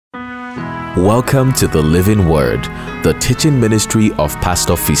Welcome to the Living Word, the teaching ministry of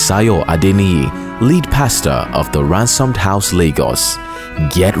Pastor Fisayo Adeniyi, lead pastor of the Ransomed House, Lagos.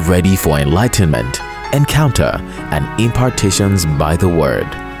 Get ready for enlightenment, encounter, and impartations by the Word.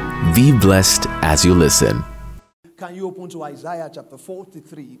 Be blessed as you listen. Can you open to Isaiah chapter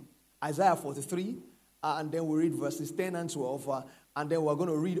 43? Isaiah 43, and then we read verses 10 and 12. And then we're going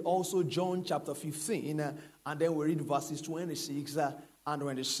to read also John chapter 15, and then we read verses 26 and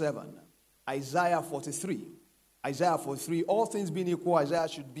 27. Isaiah 43. Isaiah 43. All things being equal, Isaiah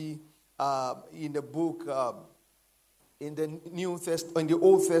should be in the book, in the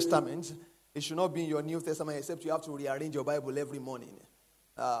Old Testament. It should not be in your New Testament, except you have to rearrange your Bible every morning.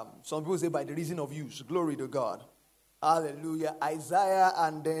 Some people say by the reason of use. Glory to God. Hallelujah. Isaiah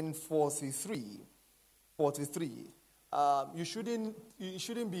and then 43. 43. You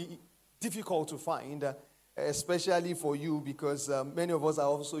shouldn't be difficult to find, especially for you, because many of us are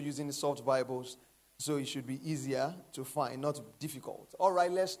also using soft Bibles, so it should be easier to find, not difficult. All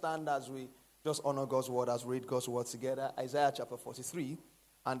right, let's stand as we just honor God's word, as we read God's word together. Isaiah chapter 43,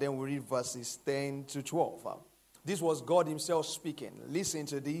 and then we read verses 10 to 12. This was God himself speaking. Listen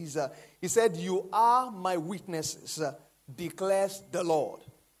to these. He said, "You are my witnesses, declares the Lord."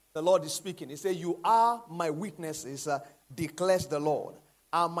 The Lord is speaking. He said, "You are my witnesses, declares the Lord,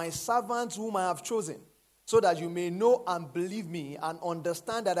 and my servants whom I have chosen, so that you may know and believe me and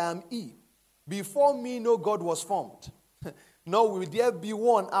understand that I am He. Before me no God was formed, nor will there be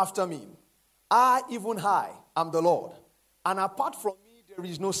one after me. I, even I, am the Lord, and apart from me there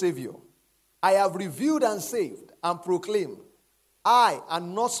is no Savior. I have revealed and saved and proclaimed, I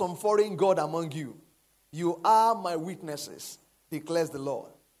am not some foreign God among you. You are my witnesses, declares the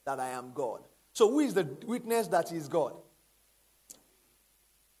Lord, that I am God." So who is the witness that he is God?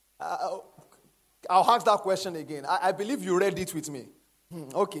 I'll ask that question again. I believe you read it with me.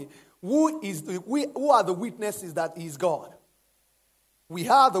 Okay. Who are the witnesses that he is God? We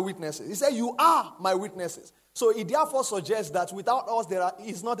are the witnesses. He said, "You are my witnesses." So it therefore suggests that without us,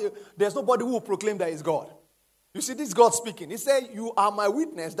 there's nobody who will proclaim that he's God. You see, this is God speaking. He said, "You are my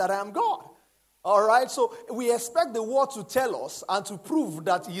witness that I am God." All right, so we expect the word to tell us and to prove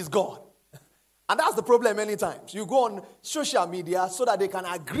that he is God. And that's the problem many times. You go on social media so that they can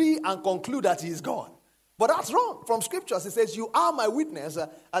agree and conclude that he is God. But that's wrong. From scriptures, it says, "You are my witness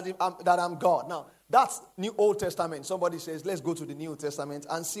that I'm God." Now, that's New Old Testament. Somebody says, let's go to the New Testament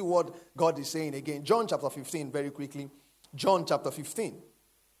and see what God is saying again. John chapter 15, very quickly. John chapter 15.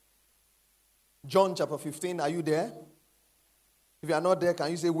 John chapter 15, are you there? If you are not there, can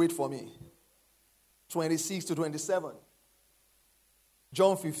you say, "Wait for me"? 26 to 27.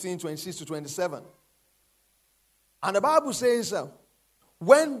 John 15, 26 to 27. And the Bible says,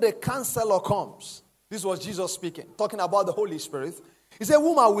 when the counselor comes, this was Jesus speaking, talking about the Holy Spirit. He said,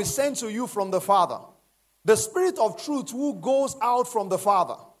 "Whom I will send to you from the Father, the Spirit of truth who goes out from the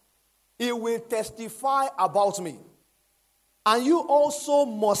Father. He will testify about me. And you also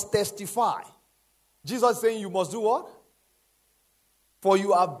must testify." Jesus is saying you must do what? "For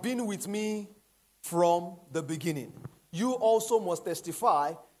you have been with me from the beginning." You also must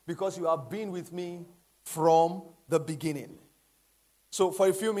testify because you have been with me from the beginning. So for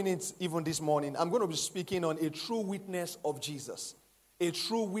a few minutes, even this morning, I'm going to be speaking on a true witness of Jesus. A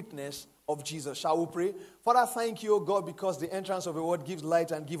true witness of Jesus. Shall we pray? Father, thank you, O God, because the entrance of your word gives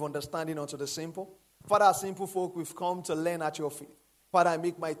light and gives understanding unto the simple. Father, as simple folk, we've come to learn at your feet. Father, I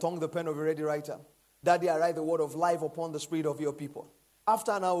make my tongue the pen of a ready writer. Daddy, I write the word of life upon the spirit of your people.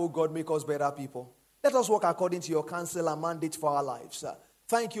 After now, O God, make us better people. Let us walk according to your counsel and mandate for our lives.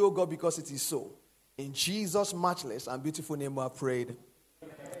 Thank you, O God, because it is so. In Jesus' matchless and beautiful name we have prayed.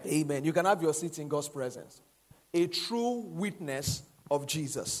 Amen. You can have your seats in God's presence. A true witness of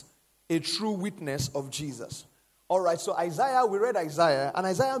Jesus. A true witness of Jesus. All right, so Isaiah, we read Isaiah, and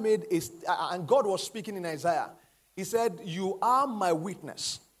Isaiah and God was speaking in Isaiah. He said, "You are my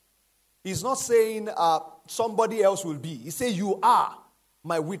witness." He's not saying somebody else will be. He said, "You are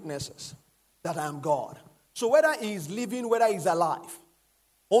my witnesses that I am God." So whether he is living, whether he is alive,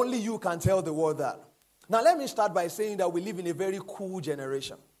 only you can tell the world that. Now let me start by saying that we live in a very cool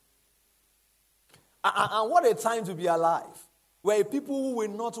generation. And what a time to be alive. We're people who will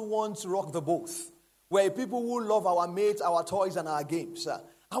not want to rock the boat. We're people who love our mates, our toys, and our games.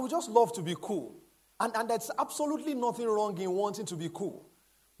 And we just love to be cool. And there's absolutely nothing wrong in wanting to be cool.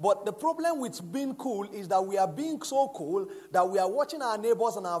 But the problem with being cool is that we are being so cool that we are watching our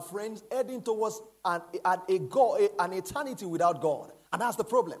neighbors and our friends heading towards an eternity without God. And that's the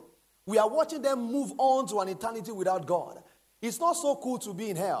problem. We are watching them move on to an eternity without God. It's not so cool to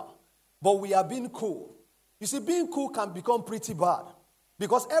be in hell, but we are being cool. You see, being cool can become pretty bad.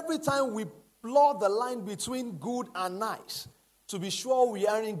 Because every time we blur the line between good and nice, to be sure we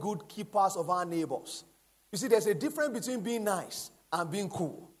aren't good keepers of our neighbors. You see, there's a difference between being nice and being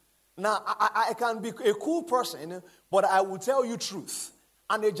cool. Now, I can be a cool person, but I will tell you truth.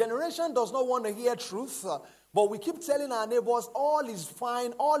 And the generation does not want to hear truth, but we keep telling our neighbors all is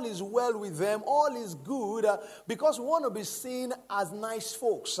fine, all is well with them, all is good, because we want to be seen as nice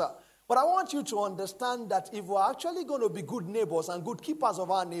folks. But I want you to understand that if we're actually going to be good neighbors and good keepers of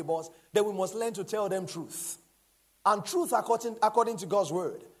our neighbors, then we must learn to tell them truth. And truth according to God's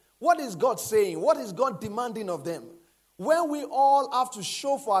word. What is God saying? What is God demanding of them? When we all have to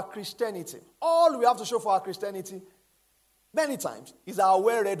show for our Christianity, all we have to show for our Christianity, many times, is our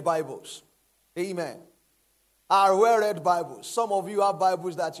well-read Bibles. Amen. Our well-read Bibles. Some of you have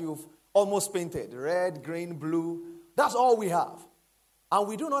Bibles that you've almost painted. Red, green, blue. That's all we have. And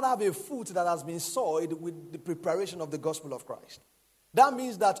we do not have a foot that has been soiled with the preparation of the gospel of Christ. That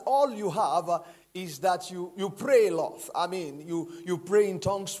means that all you have is that you pray a lot. I mean, you pray in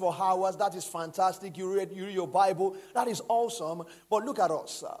tongues for hours. That is fantastic. You read your Bible. That is awesome. But look at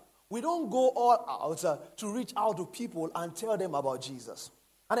us. We don't go all out to reach out to people and tell them about Jesus.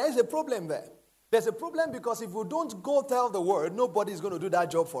 And there's a problem there. There's a problem because if we don't go tell the word, nobody's going to do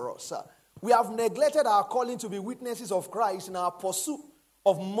that job for us. We have neglected our calling to be witnesses of Christ in our pursuit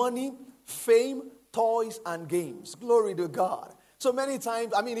of money, fame, toys, and games. Glory to God. So many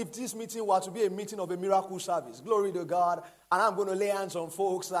times, I mean, if this meeting were to be a meeting of a miracle service, glory to God, and I'm going to lay hands on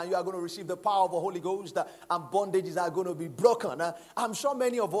folks, and you are going to receive the power of the Holy Ghost, and bondages are going to be broken, I'm sure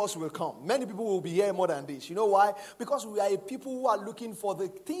many of us will come. Many people will be here more than this. You know why? Because we are a people who are looking for the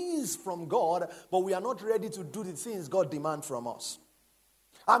things from God, but we are not ready to do the things God demands from us.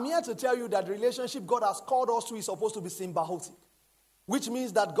 I'm here to tell you that the relationship God has called us to is supposed to be symbiotic, which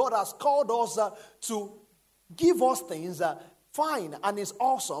means that God has called us to give us things fine, and it's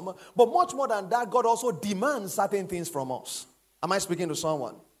awesome. But much more than that, God also demands certain things from us. Am I speaking to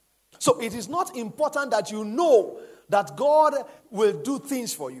someone? So it is not important that you know that God will do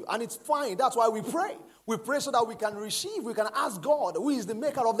things for you. And it's fine. That's why we pray. We pray so that we can receive. We can ask God, who is the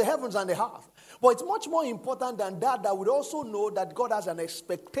maker of the heavens and the earth. But it's much more important than that, that we also know that God has an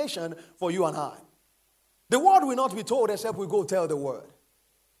expectation for you and I. The word will not be told except we go tell the word.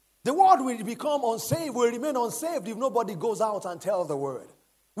 The world will become unsaved, will remain unsaved if nobody goes out and tells the word.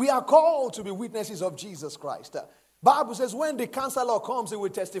 We are called to be witnesses of Jesus Christ. Bible says when the counselor comes, he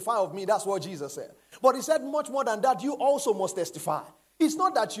will testify of me. That's what Jesus said. But he said much more than that, you also must testify. It's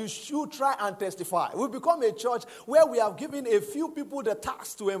not that you should try and testify. We've become a church where we have given a few people the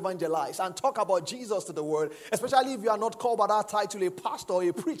task to evangelize and talk about Jesus to the world, especially if you are not called by that title, a pastor or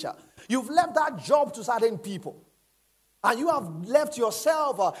a preacher. You've left that job to certain people. And you have left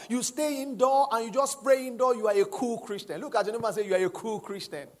yourself, you stay indoor and you just pray indoor, you are a cool Christian. Look at your neighbor and say, you are a cool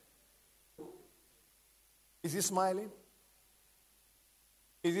Christian. Is he smiling?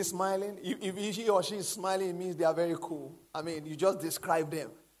 Is he smiling? If he or she is smiling, it means they are very cool. I mean, you just describe them.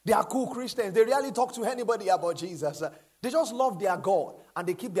 They are cool Christians. They rarely talk to anybody about Jesus. They just love their God and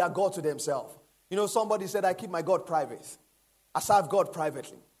they keep their God to themselves. You know, somebody said, I keep my God private. I serve God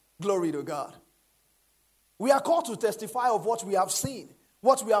privately. Glory to God. We are called to testify of what we have seen,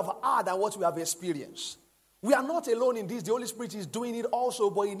 what we have heard, and what we have experienced. We are not alone in this. The Holy Spirit is doing it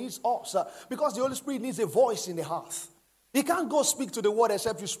also, but He needs us because the Holy Spirit needs a voice in the heart. He can't go speak to the word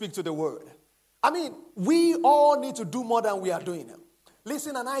except you speak to the word. I mean, we all need to do more than we are doing.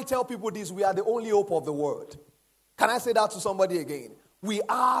 Listen, and I tell people this, we are the only hope of the world. Can I say that to somebody again? We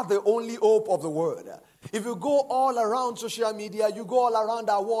are the only hope of the world. If you go all around social media, you go all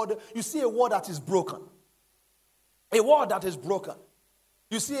around our world, you see a world that is broken. A world that is broken.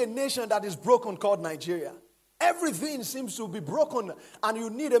 You see a nation that is broken called Nigeria. Everything seems to be broken and you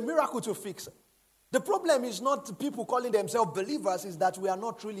need a miracle to fix it. The problem is not people calling themselves believers, is that we are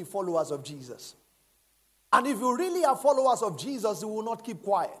not really followers of Jesus. And if you really are followers of Jesus, you will not keep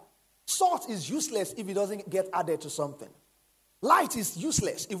quiet. Salt is useless if it doesn't get added to something. Light is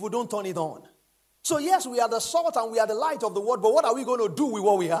useless if we don't turn it on. So yes, we are the salt and we are the light of the world, but what are we going to do with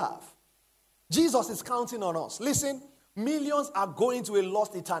what we have? Jesus is counting on us. Listen, millions are going to a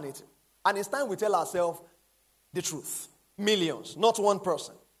lost eternity. And it's time we tell ourselves the truth. Millions, not one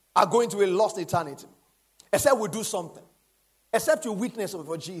person, are going to a lost eternity. Except we do something. Except you witness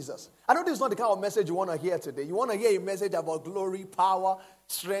for Jesus. I know this is not the kind of message you want to hear today. You want to hear a message about glory, power,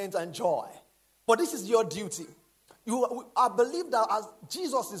 strength, and joy. But this is your duty. I believe that as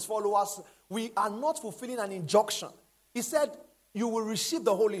Jesus' followers, we are not fulfilling an injunction. He said, you will receive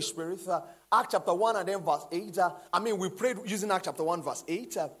the Holy Spirit. Acts chapter 1 and then verse 8. We prayed using Acts chapter 1 verse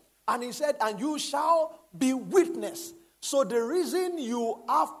 8. And he said, and you shall be witness So the reason you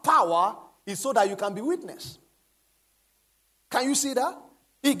have power is so that you can be witness. Can you see that?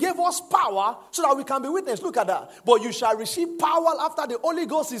 He gave us power so that we can be witness. Look at that. But you shall receive power after the Holy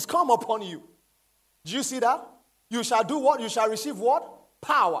Ghost is come upon you. Do you see that? You shall do what? You shall receive what?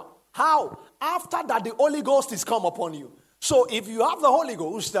 Power. How? After that the Holy Ghost is come upon you. So if you have the Holy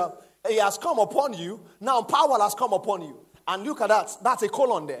Ghost, he has come upon you. Now power has come upon you. And look at that. That's a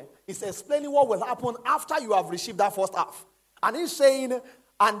colon there. It's explaining what will happen after you have received that first half. And he's saying,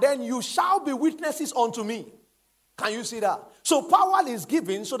 and then you shall be witnesses unto me. Can you see that? So power is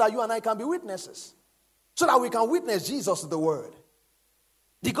given so that you and I can be witnesses. So that we can witness Jesus, the word.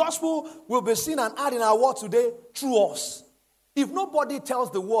 The gospel will be seen and heard in our world today through us. If nobody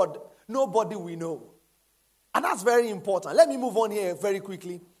tells the word, nobody will know. And that's very important. Let me move on here very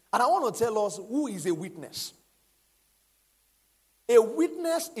quickly. And I want to tell us who is a witness. A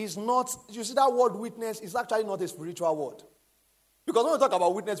witness is not, you see that word witness is actually not a spiritual word. Because when we talk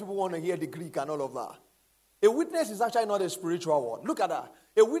about witness, people want to hear the Greek and all of that. A witness is actually not a spiritual word. Look at that.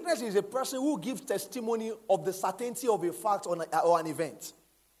 A witness is a person who gives testimony of the certainty of a fact or an event.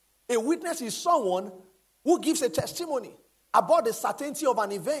 A witness is someone who gives a testimony about the certainty of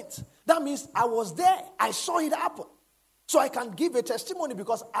an event. That means I was there. I saw it happen. So I can give a testimony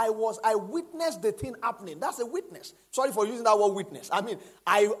because I witnessed the thing happening. That's a witness. Sorry for using that word witness. I mean,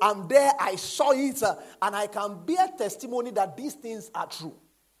 I am there, I saw it, and I can bear testimony that these things are true.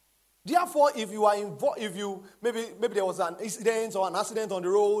 Therefore, if you are involved, maybe there was an incident or an accident on the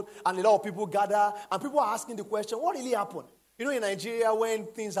road, and a lot of people gather, and people are asking the question, what really happened? You know, in Nigeria, when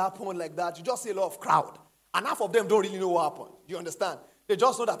things happen like that, you just see a lot of crowd, and half of them don't really know what happened. Do you understand? They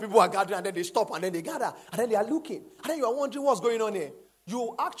just know that people are gathering, and then they stop, and then they gather, and then they are looking, and then you are wondering what's going on here.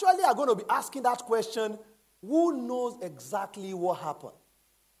 You actually are going to be asking that question, who knows exactly what happened?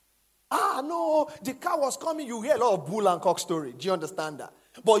 No, the car was coming. You hear a lot of bull and cock story. Do you understand that?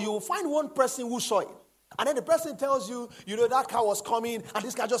 But you will find one person who saw it. And then the person tells you, that car was coming, and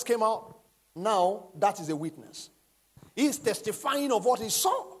this car just came out. Now, that is a witness. He is testifying of what he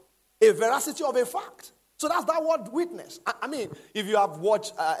saw, a veracity of a fact. So that's that word witness. I mean, if you have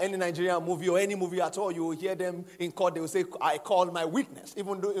watched any Nigerian movie or any movie at all, you will hear them in court, they will say, I call my witness.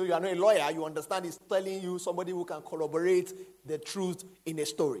 Even though you are not a lawyer, you understand he's telling you somebody who can corroborate the truth in a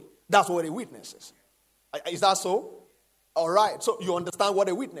story. That's what a witness is. Is that so? All right, so you understand what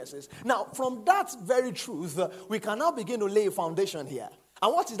a witness is. Now, from that very truth, we can now begin to lay a foundation here.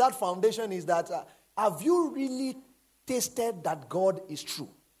 And what is that foundation is that, have you really tasted that God is true?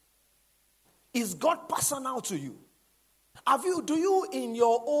 Is God personal to you? Do you in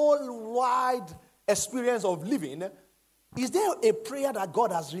your whole wide experience of living, is there a prayer that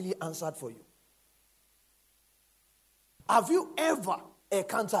God has really answered for you? Have you ever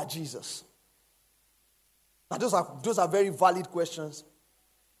encountered Jesus? Now, those are very valid questions.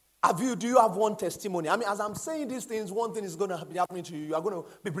 Do you have one testimony? I mean, as I'm saying these things, one thing is going to be happening to you. You are going to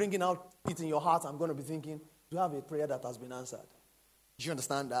be bringing out it in your heart. I'm going to be thinking, do you have a prayer that has been answered? Do you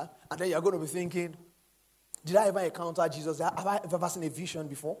understand that? And then you're going to be thinking, did I ever encounter Jesus? Have I ever seen a vision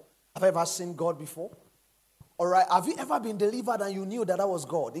before? Have I ever seen God before? All right, have you ever been delivered and you knew that was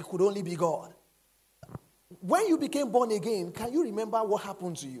God? It could only be God. When you became born again, can you remember what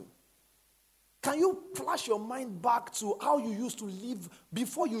happened to you? Can you flash your mind back to how you used to live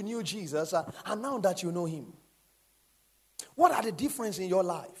before you knew Jesus and now that you know him? What are the differences in your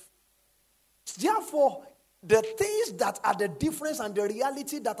life? Therefore, the things that are the difference and the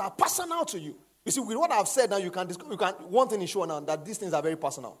reality that are personal to you. You see, with what I've said now, you can one thing is sure now, that these things are very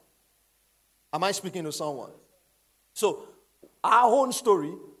personal. Am I speaking to someone? So, our own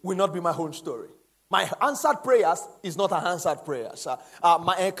story will not be my own story. My answered prayers is not an answered prayers.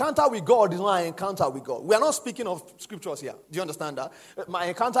 My encounter with God is not an encounter with God. We are not speaking of scriptures here. Do you understand that? My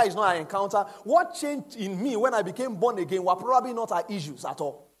encounter is not an encounter. What changed in me when I became born again were probably not our issues at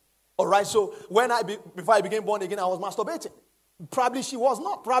all. All right, so before I became born again, I was masturbating. Probably she was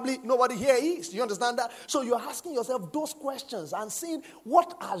not. Probably nobody here is. Do you understand that? So you're asking yourself those questions and seeing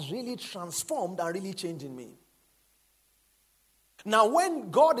what has really transformed and really changed in me. Now,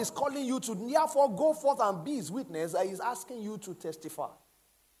 when God is calling you to therefore go forth and be his witness, he is asking you to testify.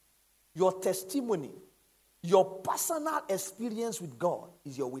 Your testimony, your personal experience with God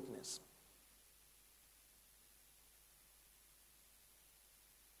is your witness.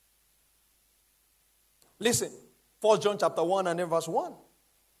 Listen, 1 John chapter 1 and then verse 1.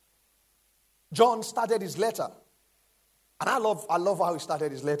 John started his letter. And I love how he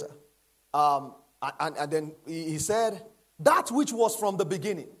started his letter. And then he said, that which was from the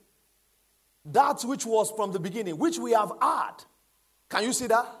beginning. That which was from the beginning, which we have heard. Can you see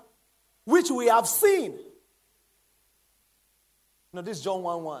that? Which we have seen. No, this is John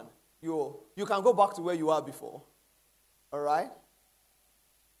 1:1. You can go back to where you are before. All right?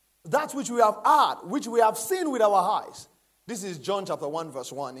 That which we have heard, which we have seen with our eyes. This is John chapter 1,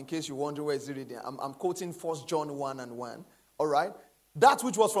 verse 1, in case you wonder where is it reading. I'm quoting 1 John 1:1. All right? That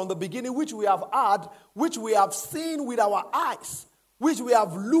which was from the beginning, which we have heard, which we have seen with our eyes, which we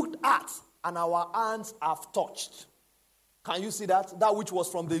have looked at, and our hands have touched. Can you see that? That which was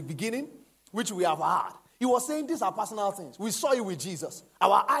from the beginning, which we have heard. He was saying these are personal things. We saw it with Jesus.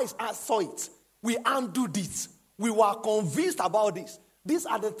 Our eyes saw it. We handled it. We were convinced about this. These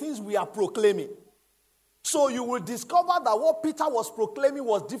are the things we are proclaiming. So you will discover that what Peter was proclaiming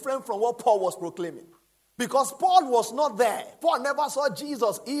was different from what Paul was proclaiming. Because Paul was not there. Paul never saw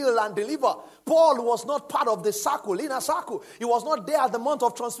Jesus heal and deliver. Paul was not part of the inner circle. He was not there at the Mount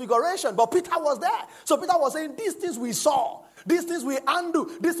of Transfiguration. But Peter was there. So Peter was saying, these things we saw, these things we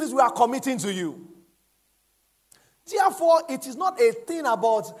undo, these things we are committing to you. Therefore, it is not a thing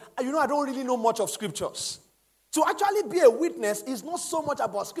about, I don't really know much of scriptures. To actually be a witness is not so much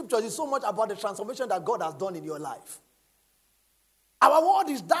about scriptures, it's so much about the transformation that God has done in your life. Our world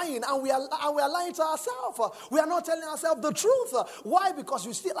is dying and we are lying to ourselves. We are not telling ourselves the truth. Why? Because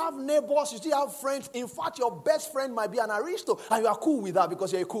you still have neighbors, you still have friends. In fact, your best friend might be an aristo and you are cool with that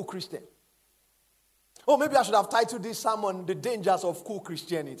because you're a cool Christian. Oh, maybe I should have titled this sermon, The Dangers of Cool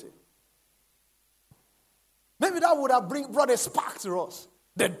Christianity. Maybe that would have brought a spark to us.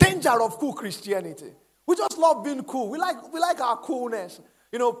 The danger of cool Christianity. We just love being cool. We like our coolness.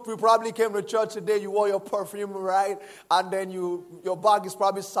 You probably came to church today, you wore your perfume, right? And then your bag is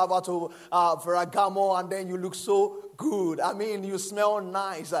probably Salvatore Ferragamo, and then you look so good. I mean, you smell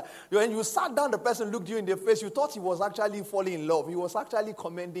nice. When you sat down, the person looked you in the face, you thought he was actually falling in love. He was actually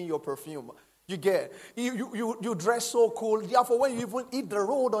commending your perfume. You get you dress so cool. Therefore, when you even hit the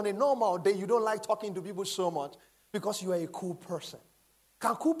road on a normal day, you don't like talking to people so much because you are a cool person.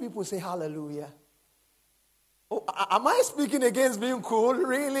 Can cool people say hallelujah? Oh, am I speaking against being cool?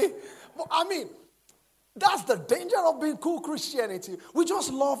 Really? I mean, that's the danger of being cool Christianity. We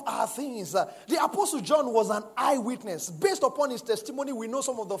just love our things. The Apostle John was an eyewitness. Based upon his testimony, we know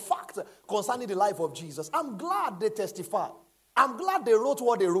some of the facts concerning the life of Jesus. I'm glad they testified. I'm glad they wrote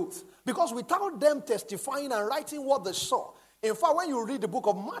what they wrote. Because without them testifying and writing what they saw, in fact, when you read the book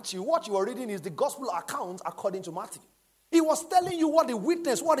of Matthew, what you are reading is the gospel account according to Matthew. He was telling you what he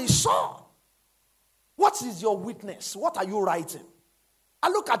witnessed, what he saw. What is your witness? What are you writing? I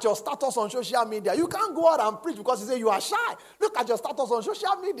look at your status on social media. You can't go out and preach because you say you are shy. Look at your status on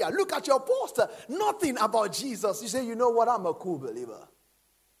social media. Look at your post. Nothing about Jesus. You say, you know what? I'm a cool believer.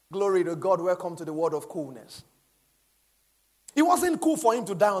 Glory to God. Welcome to the word of coolness. It wasn't cool for him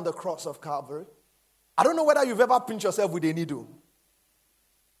to die on the cross of Calvary. I don't know whether you've ever pinched yourself with a needle.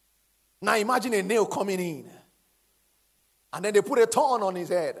 Now imagine a nail coming in. And then they put a thorn on his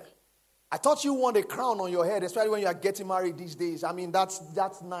head. I thought you want a crown on your head, especially when you are getting married these days. I mean, that's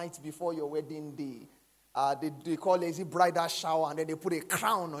night before your wedding day. They call it a bridal shower, and then they put a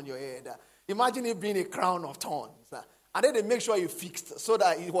crown on your head. Imagine it being a crown of thorns. And then they make sure you fixed, so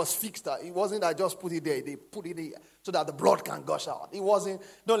that it was fixed. It wasn't that just put it there. They put it there so that the blood can gush out. It wasn't,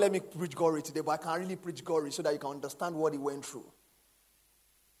 don't let me preach gory today, but I can really preach gory so that you can understand what he went through.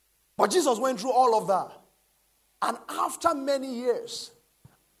 But Jesus went through all of that. And after many years,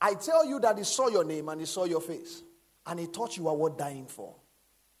 I tell you that he saw your name and he saw your face. And he thought you were worth dying for.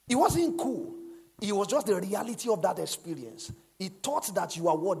 It wasn't cool. It was just the reality of that experience. He thought that you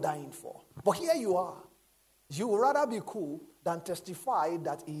were worth dying for. But here you are. You would rather be cool than testify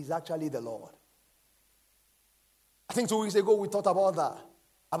that he is actually the Lord. I think 2 weeks ago we talked about that.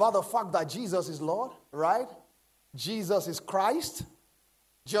 About the fact that Jesus is Lord, right? Jesus is Christ.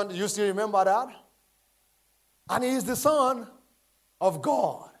 You still remember that? And he is the Son of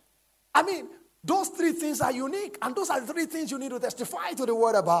God. I mean, those three things are unique. And those are the three things you need to testify to the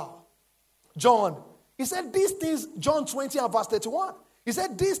word about. John, he said these things, John 20 and verse 31. He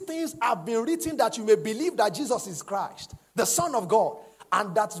said these things have been written that you may believe that Jesus is Christ, the Son of God.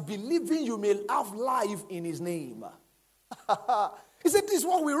 And that believing you may have life in his name. He said this is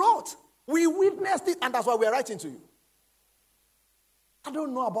what we wrote. We witnessed it and that's why we are writing to you. I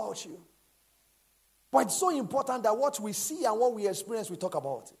don't know about you. But it's so important that what we see and what we experience, we talk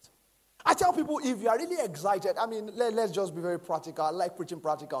about it. I tell people, if you are really excited, I mean, let's just be very practical. I like preaching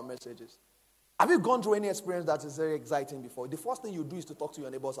practical messages. Have you gone through any experience that is very exciting before? The first thing you do is to talk to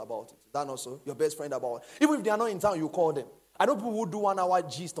your neighbors about it. Is that not so? Your best friend about it. Even if they are not in town, you call them. I know people who do 1 hour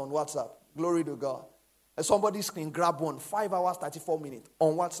gist on WhatsApp. Glory to God. And somebody can grab 5 hours, 34 minutes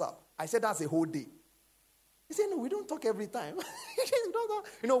on WhatsApp. I said that's a whole day. He said, no, we don't talk every time.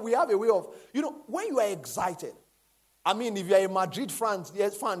 We have a way of, when you are excited, I mean, if you're a Madrid fan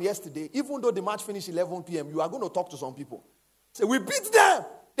yesterday, even though the match finished 11 p.m., you are going to talk to some people. Say, we beat them,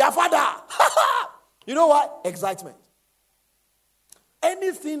 their father. You know what? Excitement.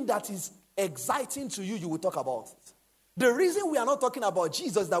 Anything that is exciting to you, you will talk about it. The reason we are not talking about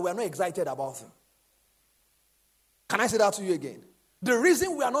Jesus is that we are not excited about him. Can I say that to you again? The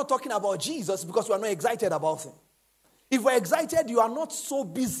reason we are not talking about Jesus is because we are not excited about him. If we're excited, you are not so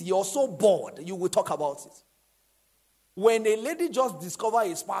busy or so bored, you will talk about it. When a lady just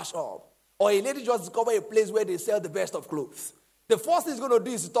discovers a spa shop, or a lady just discovers a place where they sell the best of clothes, the first thing he's going to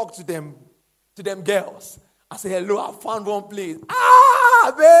do is to talk to them girls. I say, hello, I found one place.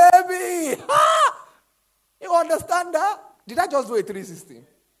 Ah, baby! Ah! You understand that? Did I just do a 360?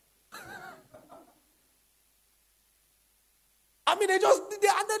 I mean, they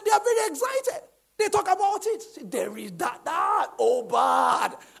are very excited. They talk about it. Say, there is that, oh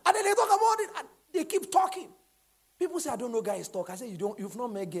bad. And then they talk about it, and they keep talking. People say, I don't know guys talk. I say, you've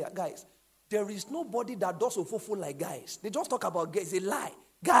not met guys. There is nobody that does ofofo like guys. They just talk about guys. They lie.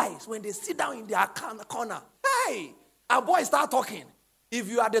 Guys, when they sit down in their corner, hey, and boys start talking. If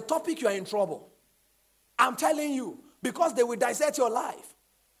you are the topic, you are in trouble. I'm telling you, because they will dissect your life.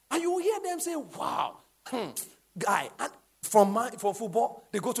 And you will hear them say, wow, guy. And from football,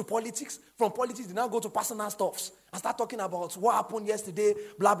 they go to politics. From politics, they now go to personal stuffs and start talking about what happened yesterday,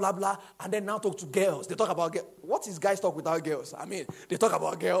 blah, blah, blah. And then now talk to girls. They talk about girls. What is guys talk without girls? I mean, they talk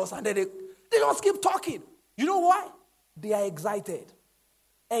about girls and then they just keep talking. You know why? They are excited.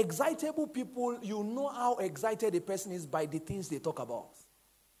 Excitable people, you know how excited a person is by the things they talk about.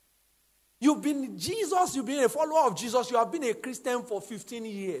 You've been a follower of Jesus, you have been a Christian for 15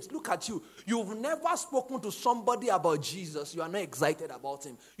 years. Look at you. You've never spoken to somebody about Jesus. You are not excited about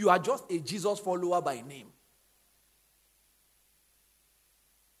him. You are just a Jesus follower by name.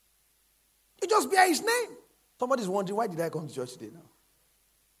 You just bear his name. Somebody's wondering, why did I come to church today now?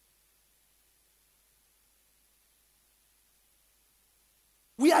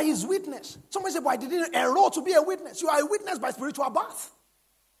 We are his witness. Somebody said, but I didn't enroll to be a witness. You are a witness by spiritual birth.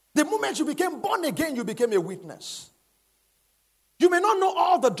 The moment you became born again, you became a witness. You may not know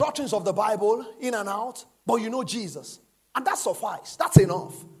all the doctrines of the Bible in and out, but you know Jesus. And that suffices. That's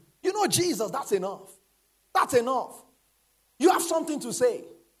enough. You know Jesus, that's enough. That's enough. You have something to say.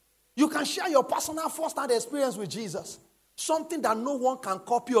 You can share your personal first-hand experience with Jesus. Something that no one can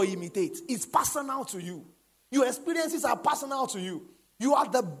copy or imitate. It's personal to you. Your experiences are personal to you. You are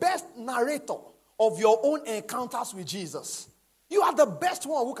the best narrator of your own encounters with Jesus. You are the best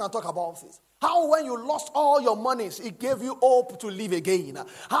one who can talk about this. How when you lost all your monies, it gave you hope to live again.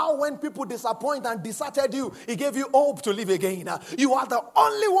 How when people disappointed and deserted you, it gave you hope to live again. You are the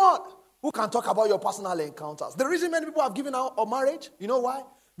only one who can talk about your personal encounters. The reason many people have given out a marriage, you know why?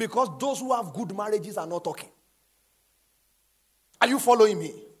 Because those who have good marriages are not talking. Are you following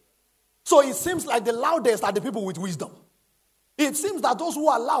me? So it seems like the loudest are the people with wisdom. It seems that those who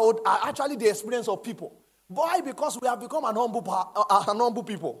are loud are actually the experience of people. Why? Because we have become an humble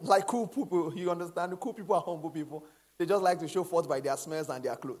people. Like cool people, you understand? The cool people are humble people. They just like to show forth by their smells and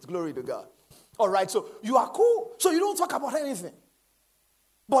their clothes. Glory to God. All right, so you are cool. So you don't talk about anything.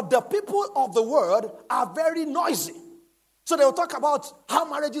 But the people of the world are very noisy. So they'll talk about how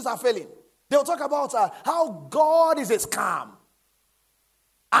marriages are failing. They'll talk about how God is a scam.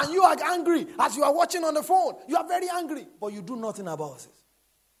 And you are angry as you are watching on the phone. You are very angry, but you do nothing about it.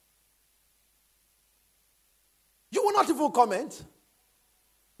 You will not even comment.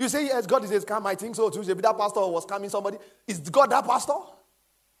 You say, yes, God is a scam. I think so too. Maybe that pastor was scamming somebody. Is God that pastor?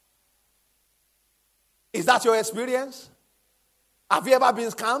 Is that your experience? Have you ever been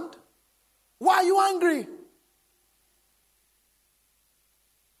scammed? Why are you angry?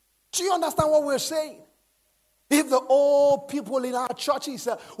 Do you understand what we're saying? If the old people in our churches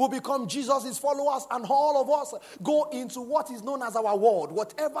will become Jesus' followers and all of us go into what is known as our world,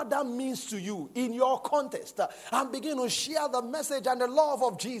 whatever that means to you in your context, and begin to share the message and the love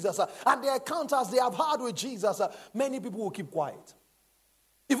of Jesus and the encounters they have had with Jesus, many people will keep quiet.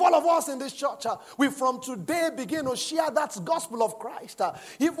 If all of us in this church, we from today begin to share that gospel of Christ,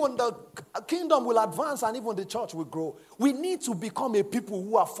 even the kingdom will advance and even the church will grow. We need to become a people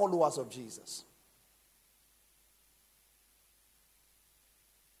who are followers of Jesus.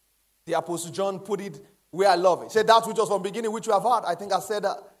 The Apostle John put it where I love it. He said, that which was from the beginning, which you have heard. I think I said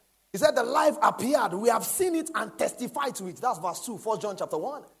that. He said, the life appeared. We have seen it and testified to it. That's verse 2, 1 John chapter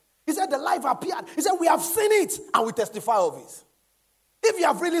 1. He said, the life appeared. He said, we have seen it and we testify of it. If you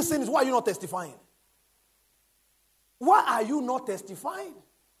have really seen it, why are you not testifying? Why are you not testifying?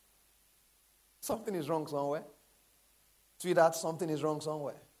 Something is wrong somewhere. Sweetheart, something is wrong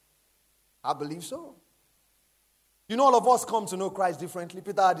somewhere. I believe so. You know, all of us come to know Christ differently.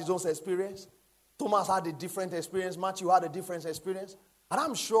 Peter had his own experience. Thomas had a different experience. Matthew had a different experience. And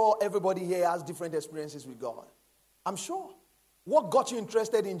I'm sure everybody here has different experiences with God. I'm sure. What got you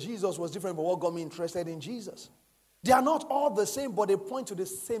interested in Jesus was different from what got me interested in Jesus. They are not all the same, but they point to the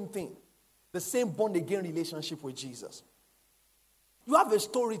same thing. The same born-again relationship with Jesus. You have a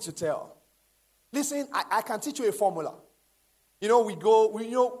story to tell. Listen, I can teach you a formula. You know,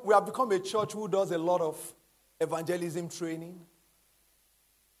 we have become a church who does a lot of evangelism training.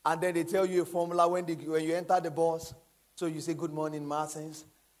 And then they tell you a formula when you enter the bus. So you say, good morning, Martins.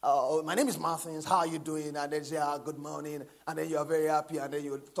 My name is Martins. How are you doing? And then say, good morning. And then you are very happy. And then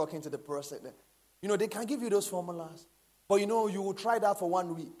you're talking to the person. You know, they can give you those formulas. But you know, you will try that for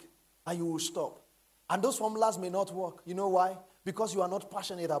 1 week. And you will stop. And those formulas may not work. You know why? Because you are not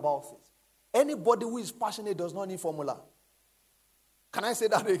passionate about it. Anybody who is passionate does not need formula. Can I say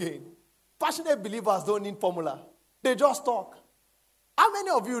that again? Passionate believers don't need formula. They just talk. How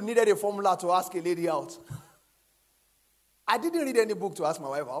many of you needed a formula to ask a lady out? I didn't read any book to ask my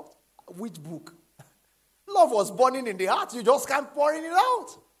wife out. Which book? Love was burning in the heart. You just can't pour it out.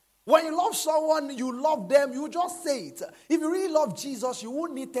 When you love someone, you love them, you just say it. If you really love Jesus, you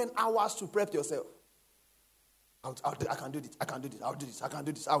won't need 10 hours to prep yourself. I can do this. I can do this. I'll do this. I can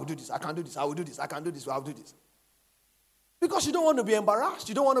do this. I will do this. I can do this. I will do this. I can do this. I'll do this. Because you don't want to be embarrassed.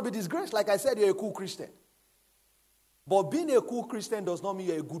 You don't want to be disgraced. Like I said, you're a cool Christian. But being a cool Christian does not mean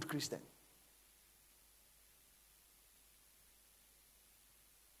you're a good Christian.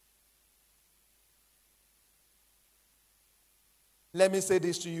 Let me say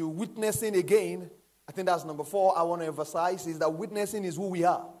this to you. Witnessing again, I think that's number 4 I want to emphasize, is that witnessing is who we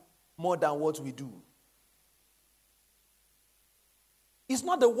are more than what we do. It's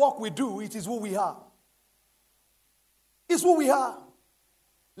not the work we do, it is who we are. It's who we are.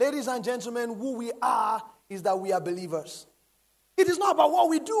 Ladies and gentlemen, who we are is that we are believers. It is not about what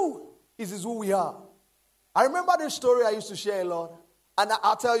we do, it is who we are. I remember this story I used to share a lot, and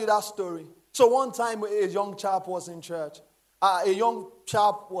I'll tell you that story. So one time a young chap was in church. And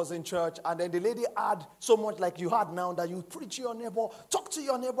then the lady had so much like you had now that you preach to your neighbor, talk to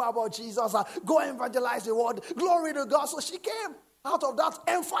your neighbor about Jesus, go and evangelize the word, glory to God. So she came out of that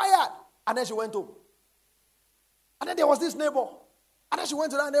and fired. And then she went home. And then there was this neighbor. And then she went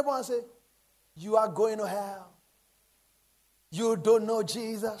to that neighbor and said, you are going to hell. You don't know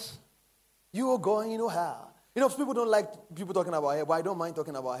Jesus. You are going to hell. You know, people don't like people talking about hell, but I don't mind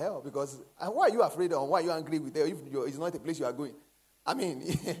talking about hell because why are you afraid of? Why are you angry with hell if it's not a place you are going? I mean,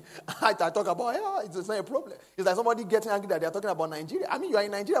 I talk about hell, it's not a problem. It's like somebody getting angry that they are talking about Nigeria. I mean, you are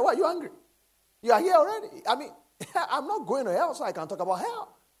in Nigeria, why are you angry? You are here already. I mean, I'm not going to hell, so I can talk about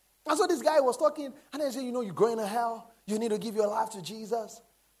hell. And so this guy was talking, and they said, you know, you're going to hell, you need to give your life to Jesus.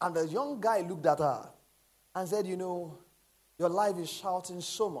 And the young guy looked at her and said, you know, your life is shouting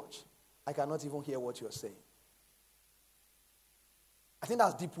so much, I cannot even hear what you're saying. I think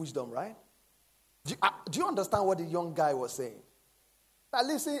that's deep wisdom, right? Do you understand what the young guy was saying? Now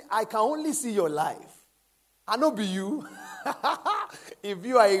listen, I can only see your life. I know be you. If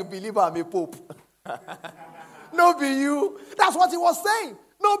you are a believer, I'm a pope. No be you. That's what he was saying.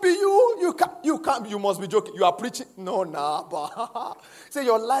 No be you. You must be joking. You are preaching. No, but say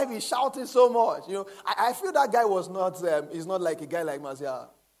your life is shouting so much. You know, I feel that guy was not, he's not like a guy like Mazia.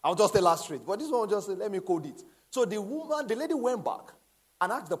 I'll just tell her straight. But this one just said, let me code it. So the lady went back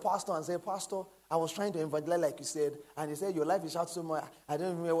and asked the pastor and said, Pastor, I was trying to evangelize like you said. And he said, your life is shouting so much. I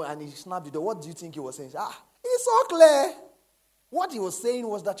don't remember. And he snapped it. What do you think he was saying? It's so clear. What he was saying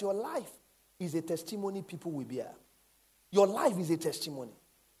was that your life is a testimony people will bear. Your life is a testimony.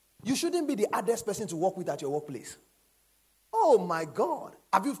 You shouldn't be the hardest person to work with at your workplace. Oh my God.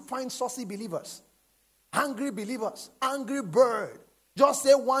 Have you found saucy believers? Angry believers? Angry bird. Just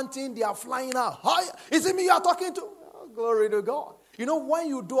say one thing, they are flying out. Is it me you are talking to? Oh, glory to God. You know, when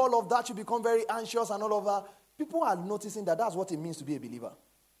you do all of that, you become very anxious and all of that. People are noticing that that's what it means to be a believer.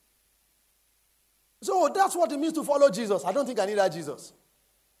 So that's what it means to follow Jesus. I don't think I need that Jesus.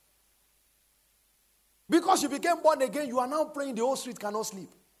 Because you became born again, you are now praying the whole street cannot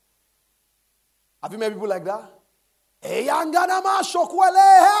sleep. Have you met people like that? 2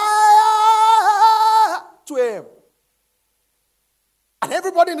 a.m. And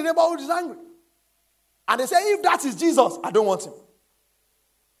everybody in the neighborhood is angry. And they say, if that is Jesus, I don't want him.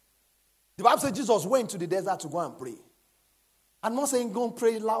 The Bible says Jesus went to the desert to go and pray. I'm not saying go and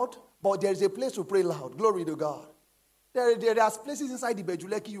pray loud, but there is a place to pray loud. Glory to God. There are places inside the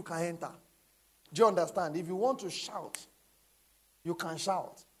Bejuleki you can enter. Do you understand? If you want to shout, you can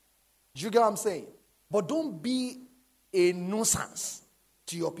shout. Do you get what I'm saying? But don't be a nuisance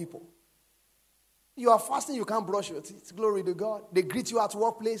to your people. You are fasting, you can't brush your teeth. Glory to God. They greet you at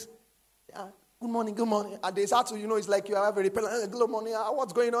workplace. Good morning, good morning. And they start to, it's like you have a repellent. Good morning.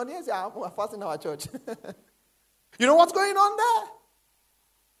 What's going on? Yes, I'm fasting in our church. You know what's going on there?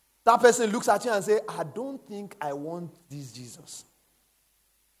 That person looks at you and says, I don't think I want this Jesus.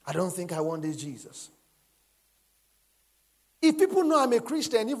 I don't think I want this Jesus. If people know I'm a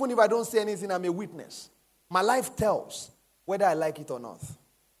Christian, even if I don't say anything, I'm a witness. My life tells whether I like it or not.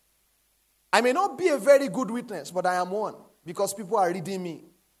 I may not be a very good witness, but I am one because people are reading me.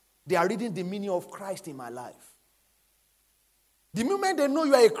 They are reading the meaning of Christ in my life. The moment they know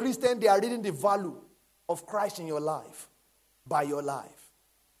you are a Christian, they are reading the value of Christ in your life, by your life.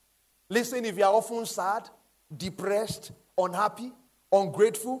 Listen, if you are often sad, depressed, unhappy,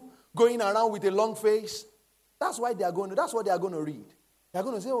 ungrateful, going around with a long face, that's what they are going to read. They are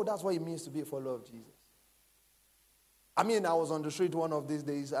going to say, oh, that's what it means to be a follower of Jesus. I was on the street one of these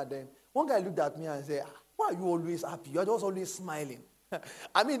days, and then one guy looked at me and said, why are you always happy? You're just always smiling.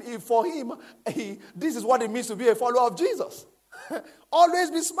 If for him, this is what it means to be a follower of Jesus. Always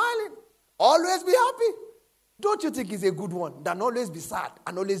be smiling. Always be happy. Don't you think it's a good one than always be sad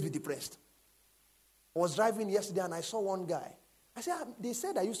and always be depressed? I was driving yesterday and I saw one guy. I said, they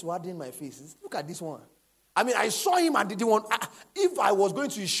said I used to harden my face. Look at this one. I saw him and didn't want. If I was going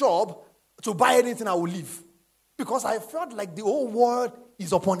to his shop to buy anything, I would leave. Because I felt like the whole world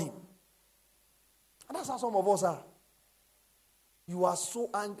is upon him. And that's how some of us are. You are so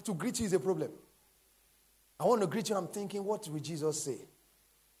angry. To greet you is a problem. I want to greet you, I'm thinking, what will Jesus say?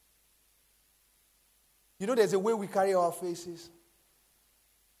 There's a way we carry our faces.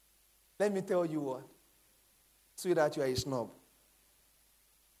 Let me tell you what. Sweetheart, you are a snob.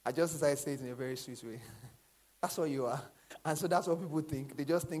 I just decided to say it in a very sweet way. That's what you are. And so that's what people think. They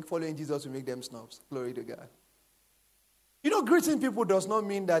just think following Jesus will make them snobs. Glory to God. Greeting people does not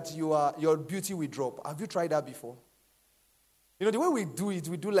mean that your beauty will drop. Have you tried that before? The way we do it,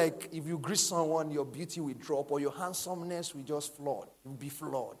 we do like if you greet someone, your beauty will drop or your handsomeness will just flood. It will be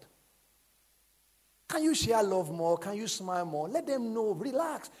flawed. Can you share love more? Can you smile more? Let them know.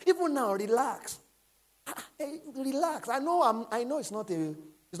 Relax. Even now, relax. Hey, relax. I know it's not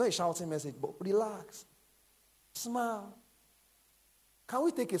a shouting message, but relax. Smile. Can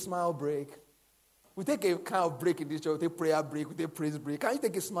we take a smile break? We take a kind of break in this church. We take prayer break. We take praise break. Can you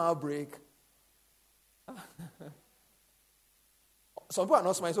take a smile break? Some people are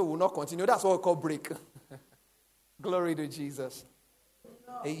not smiling, so we will not continue. That's what we call break. Glory to Jesus.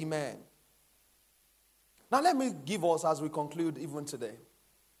 Amen. Now let me give us, as we conclude even today,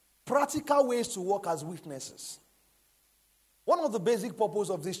 practical ways to work as witnesses. One of the basic purposes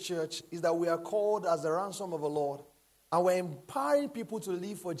of this church is that we are called as the ransom of the Lord, and we're empowering people to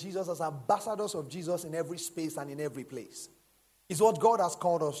live for Jesus as ambassadors of Jesus in every space and in every place. It's what God has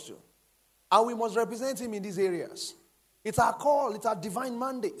called us to. And we must represent Him in these areas. It's our call, it's our divine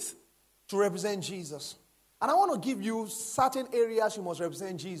mandate to represent Jesus. And I want to give you certain areas you must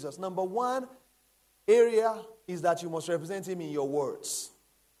represent Jesus. Number one area is that you must represent Him in your words.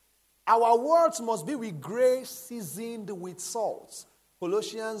 Our words must be with grace seasoned with salt.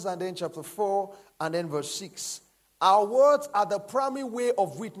 Colossians and then chapter 4 and then verse 6. Our words are the primary way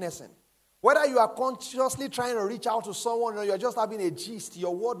of witnessing. Whether you are consciously trying to reach out to someone or you're just having a gist,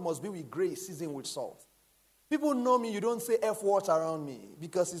 your word must be with grace seasoned with salt. People know me, you don't say F words around me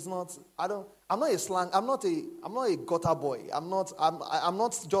because it's not, I'm not a slang, I'm not a gutter boy. I'm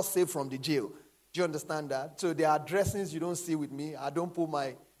not just saved from the jail. Do you understand that? So there are dressings you don't see with me. I don't put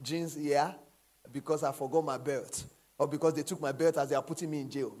my jeans here because I forgot my belt. Or because they took my belt as they are putting me in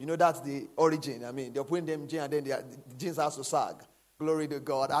jail. That's the origin. They're putting them in jail and then the jeans has to sag. Glory to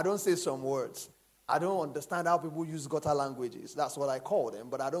God. I don't say some words. I don't understand how people use gutter languages. That's what I call them,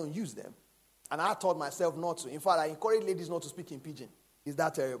 but I don't use them. And I taught myself not to. In fact, I encourage ladies not to speak in pidgin. Is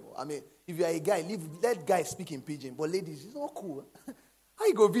that terrible? If you are a guy, let guys speak in pidgin. But ladies, it's not cool. How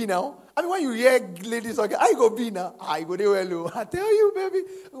you go be now? When you hear ladies talking, how you go be now? I go there well. I tell you, baby.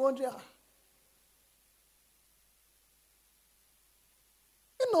 We want you.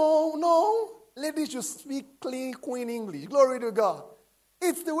 No. Ladies should speak clean Queen English. Glory to God.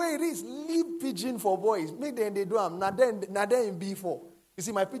 It's the way it is. Leave pidgin for boys. Make them they do them. Not then in B4. You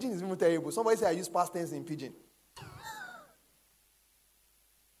see, my pidgin is even terrible. Somebody say I use past tense in pidgin.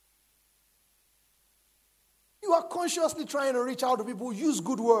 You are consciously trying to reach out to people. Use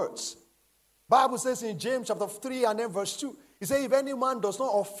good words. Bible says in James chapter 3 and then verse 2, it says, if any man does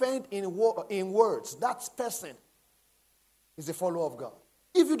not offend in words, that person is a follower of God.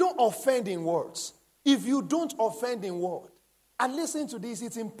 If you don't offend in words, and listen to this,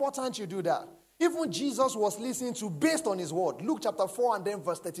 it's important you do that. Even Jesus was listening to based on his word. Luke chapter 4 and then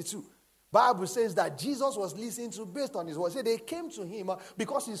verse 32. Bible says that Jesus was listening to based on his words. They came to him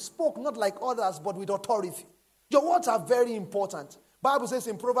because he spoke not like others, but with authority. Your words are very important. Bible says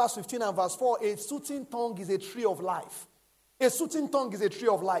in Proverbs 15 and verse 4, a soothing tongue is a tree of life. A soothing tongue is a tree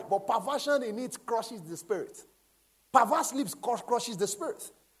of life, but perversion in it crushes the spirit. Perverse lips crushes the spirit.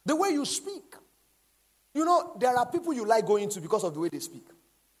 The way you speak. You know, there are people you like going to because of the way they speak.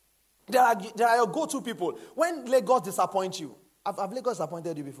 There are your go-to people. When Lagos disappoints you, have Lagos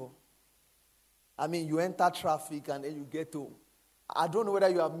disappointed you before? I mean, you enter traffic and then you get home. I don't know whether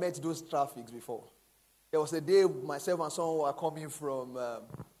you have met those traffics before. There was a day myself and someone were coming from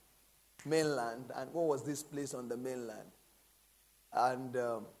mainland. And what was this place on the mainland? And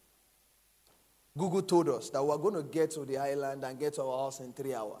Google told us that we were going to get to the island and get to our house in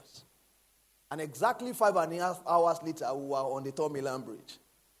 3 hours. And exactly 5.5 hours later, we were on the Third Mainland Bridge.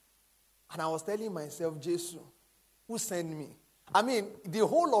 And I was telling myself, Jesus, who sent me? I mean, the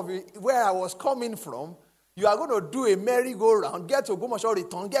whole of it, where I was coming from, you are going to do a merry-go-round, get to Ogbomoso,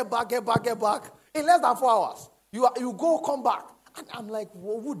 return, get back, in less than 4 hours. You go, come back. And I'm like,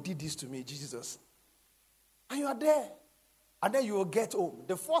 well, who did this to me, Jesus? And you are there. And then you will get home.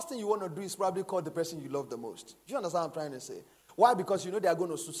 The first thing you want to do is probably call the person you love the most. Do you understand what I'm trying to say? Why? Because you know they are going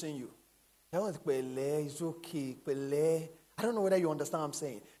to soothing you. It's okay. I don't know whether you understand what I'm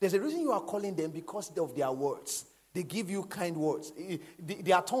saying. There's a reason you are calling them because of their words. They give you kind words.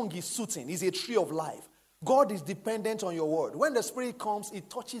 Their tongue is soothing. It's a tree of life. God is dependent on your word. When the Spirit comes, it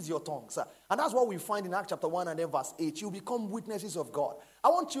touches your tongues. And that's what we find in Acts chapter 1 and then verse 8. You become witnesses of God. I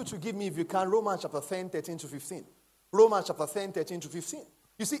want you to give me, if you can, Romans chapter 10, 13 to 15. Romans chapter 10, 13 to 15.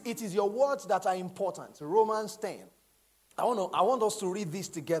 You see, it is your words that are important. Romans 10. I want us to read this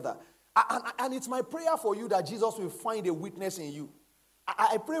together. And it's my prayer for you that Jesus will find a witness in you.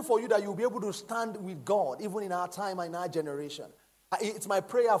 I pray for you that you'll be able to stand with God, even in our time and in our generation. It's my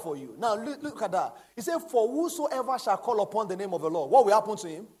prayer for you. Now, look at that. He said, for whosoever shall call upon the name of the Lord, what will happen to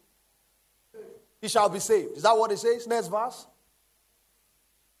him? He shall be saved. Is that what it says? Next verse.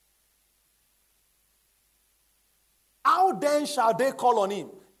 How then shall they call on him?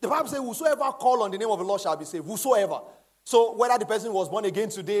 The Bible says, whosoever call on the name of the Lord shall be saved. Whosoever. So whether the person was born again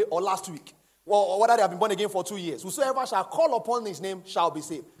today or last week, or whether they have been born again for 2 years, whosoever shall call upon his name shall be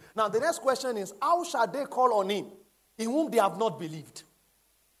saved. Now the next question is, how shall they call on him in whom they have not believed?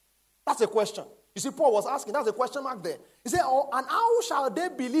 That's a question. You see, Paul was asking, that's a question mark there. He said, and how shall they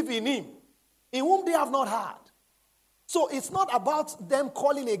believe in him in whom they have not heard? So it's not about them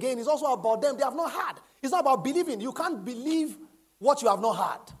calling again. It's also about them. They have not heard. It's not about believing. You can't believe what you have not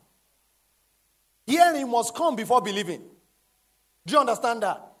heard. Hearing must come before believing. Do you understand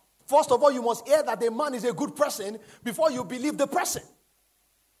that? First of all, you must hear that a man is a good person before you believe the person.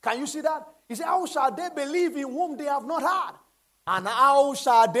 Can you see that? He said, how shall they believe in whom they have not heard? And how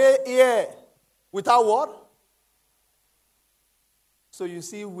shall they hear without what? So you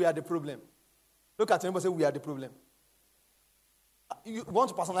see, we are the problem. Look at him and say, we are the problem. You want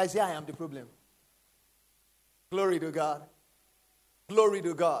to personalize, say, I am the problem. Glory to God. Glory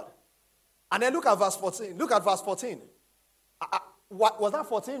to God. And then look at verse 14. Look at verse 14. What was that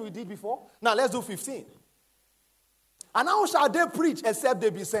 14 we did before? Now let's do 15. And how shall they preach except they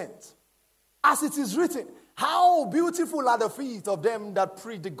be sent? As it is written, how beautiful are the feet of them that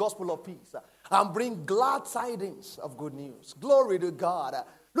preach the gospel of peace and bring glad tidings of good news. Glory to God.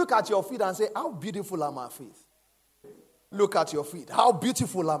 Look at your feet and say, how beautiful are my feet? Look at your feet. How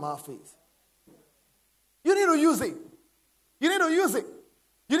beautiful are my feet? You need to use it. You need to use it.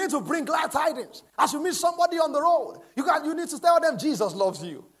 You need to bring glad tidings. As you meet somebody on the road, you need to tell them Jesus loves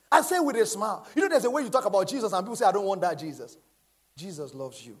you. I say with a smile. You know, there's a way you talk about Jesus and people say, I don't want that Jesus. Jesus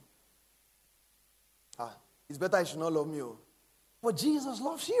loves you. It's better I should not love me. But Jesus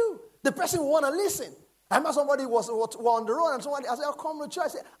loves you. The person will want to listen. I remember somebody was on the road and I said, come to church. I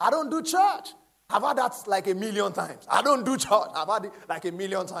said, I don't do church. I've had that like 1,000,000 times. I don't do church. I've had it like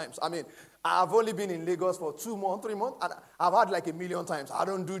 1,000,000 times. I mean, I've only been in Lagos for 2 months, 3 months, and I've had like 1,000,000 times. I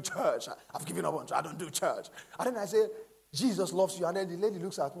don't do church. I've given up on church. I don't do church. And then I say, Jesus loves you. And then the lady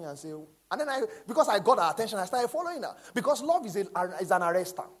looks at me and says, and then because I got her attention, I started following her. Because love is an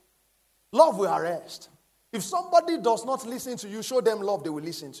arrester. Love will arrest. If somebody does not listen to you, show them love, they will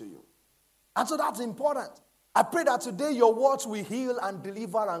listen to you. And so that's important. I pray that today your words will heal and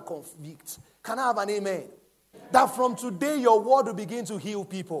deliver and convict. Can I have an amen? That from today your word will begin to heal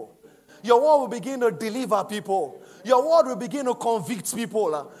people. Your word will begin to deliver people. Your word will begin to convict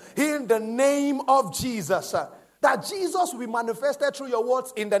people. In the name of Jesus. That Jesus will be manifested through your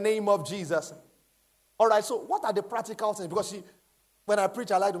words in the name of Jesus. All right, so what are the practical things? Because when I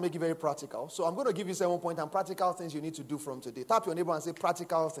preach, I like to make it very practical. So I'm going to give you 7 points and practical things you need to do from today. Tap your neighbor and say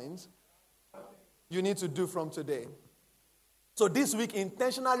practical things you need to do from today. So this week,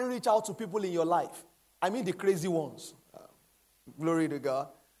 intentionally reach out to people in your life. I mean the crazy ones. Glory to God.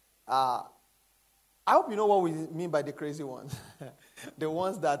 I hope you know what we mean by the crazy ones. The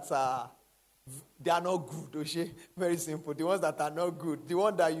ones that they are not good, okay? Very simple. The ones that are not good. The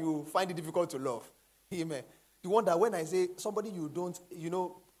one that you find it difficult to love. Amen. The one that when I say somebody you don't,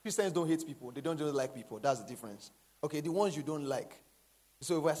 Christians don't hate people. They don't just like people. That's the difference. Okay, the ones you don't like.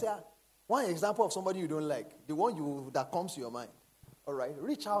 So if I say one example of somebody you don't like, the one that comes to your mind, all right,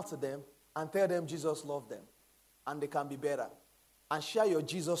 reach out to them and tell them Jesus loved them and they can be better. And share your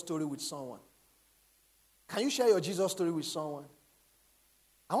Jesus story with someone. Can you share your Jesus story with someone?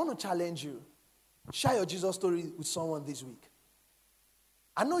 I want to challenge you. Share your Jesus story with someone this week.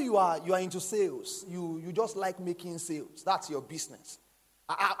 I know you are into sales. You just like making sales. That's your business.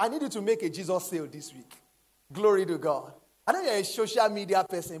 I need you to make a Jesus sale this week. Glory to God. I know you're a social media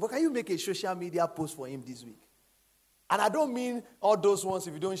person, but can you make a social media post for him this week? And I don't mean all those ones,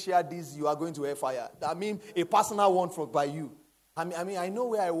 if you don't share this, you are going to hellfire. I mean a personal one by you. I mean, I know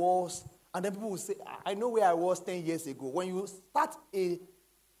where I was, and then people will say, I know where I was 10 years ago. When you start a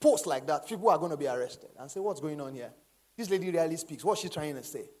post like that, people are going to be arrested and say, what's going on here? This lady rarely speaks. What's she trying to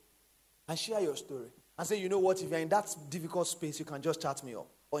say? And share your story. And say, you know what, if you're in that difficult space, you can just chat me up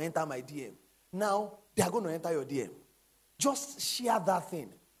or enter my DM. Now, they are going to enter your DM. Just share that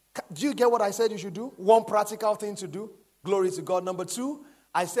thing. Do you get what I said you should do? One practical thing to do. Glory to God. Number 2,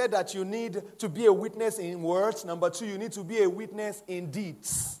 I said that you need to be a witness in words. Number 2, you need to be a witness in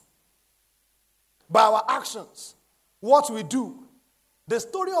deeds. By our actions, what we do. The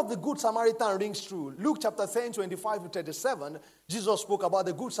story of the Good Samaritan rings true. Luke chapter 10, 25 to 37, Jesus spoke about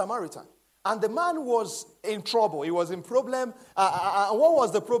the Good Samaritan. And the man was in trouble. He was in problem. And what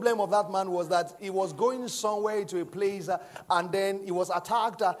was the problem of that man was that he was going somewhere to a place and then he was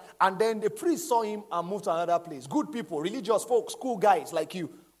attacked. And then the priest saw him and moved to another place. Good people, religious folks, cool guys like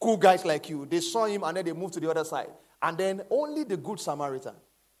you. They saw him and then they moved to the other side. And then only the Good Samaritan.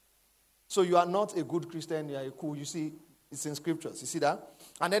 So you are not a good Christian, you are a cool. You see, it's in scriptures. You see that?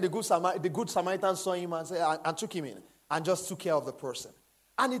 And then the Good Samaritan saw him and took him in and just took care of the person.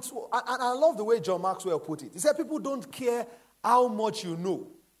 And I love the way John Maxwell put it. He said people don't care how much you know.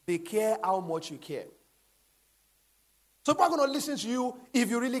 They care how much you care. So people are going to listen to you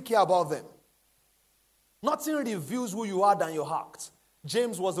if you really care about them. Nothing reveals who you are than your heart.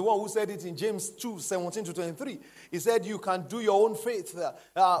 James was the one who said it in James 2, 17 to 23. He said you can do your own faith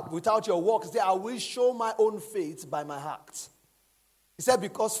without your works. He said, I will show my own faith by my heart. He said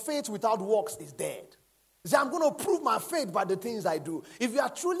because faith without works is dead. He said, I'm going to prove my faith by the things I do. If you are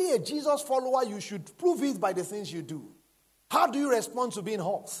truly a Jesus follower, you should prove it by the things you do. How do you respond to being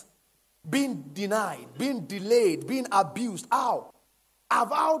hurt? Being denied, being delayed, being abused? How?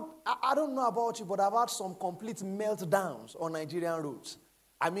 I don't know about you, but I've had some complete meltdowns on Nigerian roads.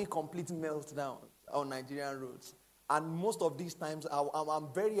 I mean complete meltdowns on Nigerian roads. And most of these times,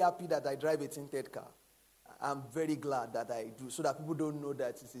 I'm very happy that I drive a tinted car. I'm very glad that I do, so that people don't know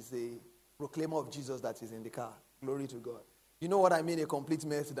that this is a proclaimer of Jesus that is in the car. Glory to God. You know what I mean, a complete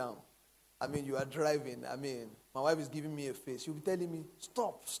meltdown? I mean, you are driving. I mean, my wife is giving me a face. She'll be telling me,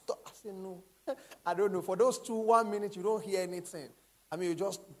 stop. I say, no. I don't know. For those 1 minute, you don't hear anything. I mean, you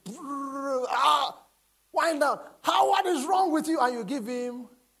just, wind down. What is wrong with you? And you give him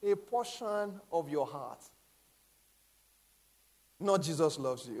a portion of your heart. Not Jesus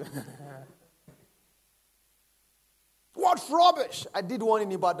loves you. What rubbish! I did one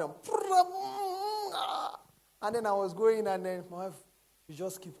in Ibadan. And then I was going, and then my wife, you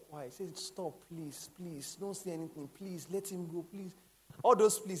just keep quiet. Say, stop, please. Don't say anything. Please, let him go, please. All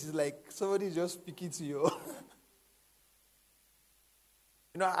those please is like somebody just speaking to you.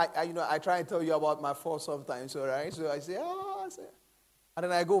 I try and tell you about my fault sometimes, all right? So I say, and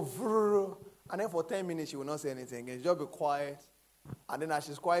then I go, and then for 10 minutes, she will not say anything. She'll just be quiet. And then as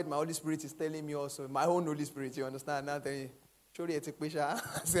she's quiet, my Holy Spirit is telling me also, my own Holy Spirit, you understand? Now telling me, surely it's a picture.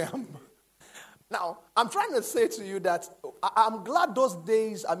 Now, I'm trying to say to you that I'm glad those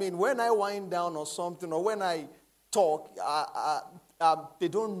days, I mean, when I wind down or something, or when I talk, they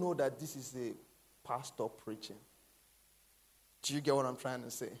don't know that this is a pastor preaching. Do you get what I'm trying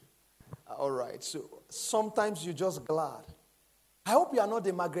to say? All right, so sometimes you're just glad. I hope you are not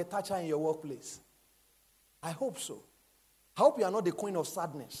the Margaret Thatcher in your workplace. I hope so. I hope you are not the queen of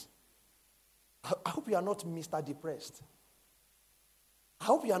sadness. I hope you are not Mr. Depressed. I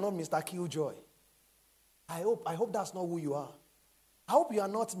hope you are not Mr. Killjoy. I hope that's not who you are. I hope you are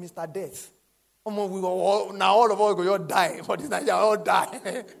not Mr. Death. Now all of us will all die. For this night, you all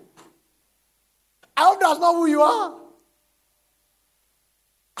die. I hope that's not who you are.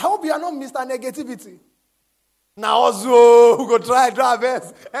 I hope you are not Mr. Negativity. Now also, we go try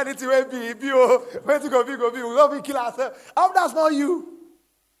best. Anything will be, where to go, we will be kill ourselves. I hope that's not you.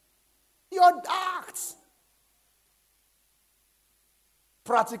 Your acts.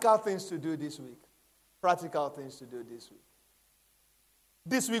 Practical things to do this week. Practical things to do this week.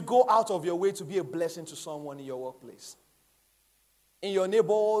 This week, go out of your way to be a blessing to someone in your workplace, in your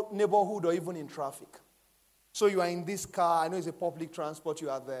neighborhood, or even in traffic. So you are in this car. I know it's a public transport. You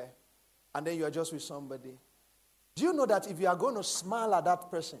are there. And then you are just with somebody. Do you know that if you are going to smile at that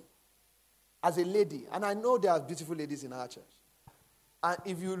person as a lady, and I know there are beautiful ladies in our church, and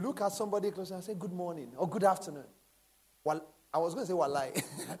if you look at somebody close and say good morning or good afternoon, well, I was going to say walai,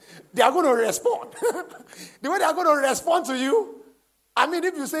 they are going to respond. The way they are going to respond to you, I mean,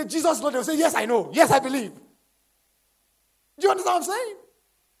 if you say Jesus Lord, they'll say, yes, I know. Yes, I believe. Do you understand what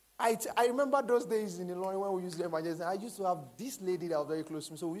I'm saying? I remember those days in Ilorin when we used to evangelize. I used to have this lady that was very close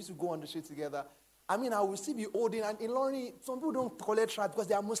to me, so we used to go on the street together. I mean, I will still be holding, and in Ilorin, some people don't collect tracts because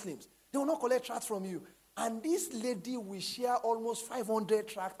they are Muslims. They will not collect tracts from you. And this lady will share almost 500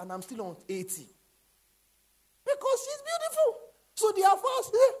 tracts, and I'm still on 80. Because she's beautiful. So they are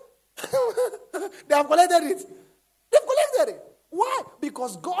fast. They have collected it. They've collected it. Why?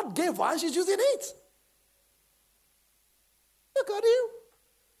 Because God gave her and she's using it. Look at you.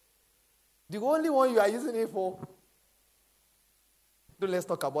 The only one you are using it for. Don't let's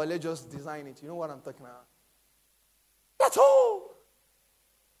talk about it. Let's just design it. You know what I'm talking about? That's all.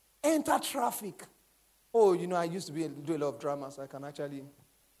 Enter traffic. Oh, you know, I used to do a lot of drama, so I can actually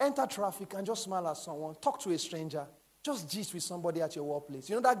enter traffic and just smile at someone. Talk to a stranger. Just gist with somebody at your workplace.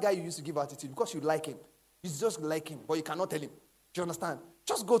 You know that guy you used to give attitude because you like him. You just like him, but you cannot tell him. Do you understand?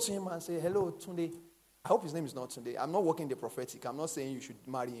 Just go to him and say, hello, Tunde. I hope his name is not Tunde. I'm not working the prophetic. I'm not saying you should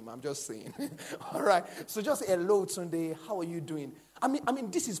marry him. I'm just saying. All right? So just say, hello, Tunde. How are you doing? I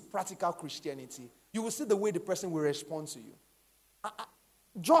mean, this is practical Christianity. You will see the way the person will respond to you.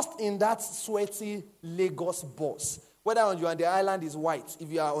 Just in that sweaty Lagos bus, whether you are on the island is white,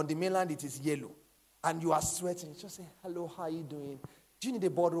 if you are on the mainland it is yellow, and you are sweating, just say, hello, how are you doing? Do you need a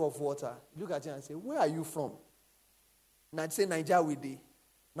bottle of water? Look at you and say, where are you from? Now say, Nigeria with thee.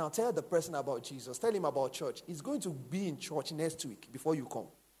 Now tell the person about Jesus. Tell him about church. He's going to be in church next week before you come.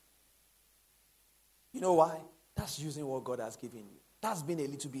 You know why? That's using what God has given you. That's being a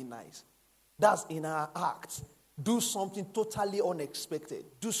little bit nice. That's in our acts. Do something totally unexpected.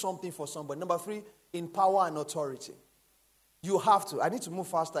 Do something for somebody. Number 3, in power and authority. You have to. I need to move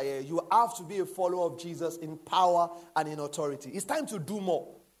faster here. You have to be a follower of Jesus in power and in authority. It's time to do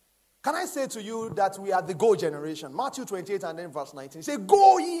more. Can I say to you that we are the go generation? Matthew 28 and then verse 19. Say,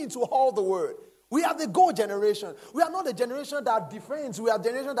 go ye into all the world. We are the go generation. We are not the generation that defends. We are the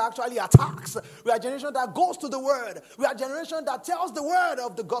generation that actually attacks. We are a generation that goes to the word. We are a generation that tells the word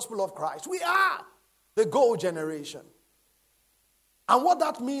of the gospel of Christ. We are the go generation. And what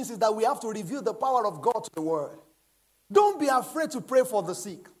that means is that we have to reveal the power of God to the world. Don't be afraid to pray for the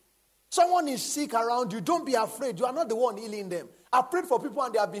sick. Someone is sick around you. Don't be afraid. You are not the one healing them. I prayed for people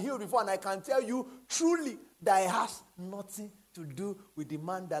and they have been healed before, and I can tell you truly that it has nothing to do with the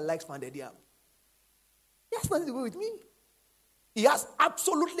man that likes pounded yam. It has nothing to do with me. It has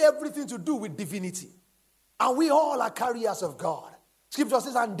absolutely everything to do with divinity. And we all are carriers of God. Scripture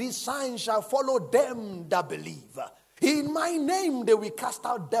says, and these signs shall follow them that believe. In my name they will cast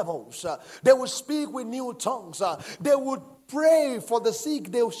out devils. They will speak with new tongues. They will pray for the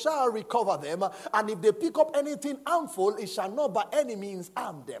sick, they shall recover them. And if they pick up anything harmful, it shall not by any means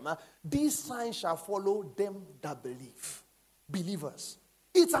harm them. These signs shall follow them that believe. Believers.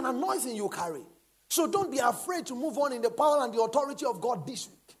 It's an anointing you carry. So don't be afraid to move on in the power and the authority of God this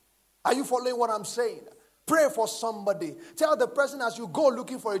week. Are you following what I'm saying? Pray for somebody. Tell the person as you go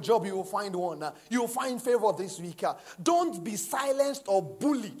looking for a job, you will find one. You will find favor this week. Don't be silenced or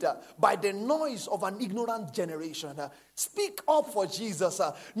bullied by the noise of an ignorant generation. Speak up for Jesus.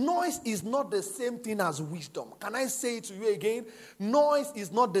 Noise is not the same thing as wisdom. Can I say it to you again? Noise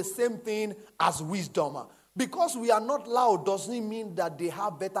is not the same thing as wisdom. Because we are not loud doesn't mean that they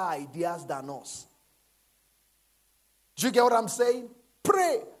have better ideas than us. Do you get what I'm saying?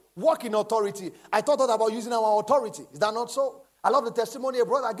 Pray. Walk in authority. I thought about using our authority. Is that not so? I love the testimony a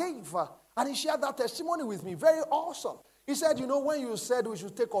brother gave. And he shared that testimony with me. Very awesome. He said, you know, when you said we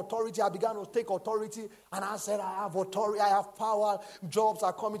should take authority, I began to take authority. And I said, I have authority, I have power. Jobs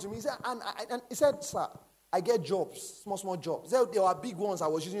are coming to me. He said, and he said, sir, I get jobs, small jobs. There were big ones I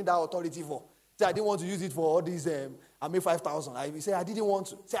was using that authority for. He said, I didn't want to use it for all these, I made 5,000. He said, I didn't want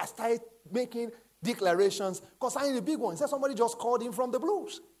to. He said, I started making declarations concerning the big ones. He said, somebody just called him from the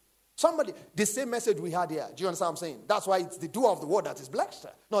blues. Somebody, the same message we had here. Do you understand what I'm saying? That's why it's the doer of the word that is blessed.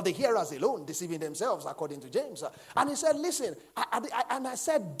 Not the hearers alone, deceiving themselves, according to James. And he said, listen, I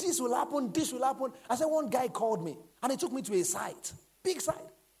said, this will happen, this will happen. I said, one guy called me, and he took me to a site, big site.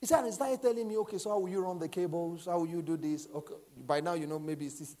 He said, and he started telling me, okay, so how will you run the cables? How will you do this? Okay, by now, you know, maybe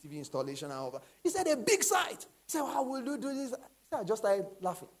CCTV installation and all that. He said, a big site. He said, how will you do this? He said, I just started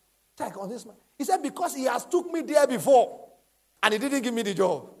laughing. On this man. He said, because he has took me there before, and he didn't give me the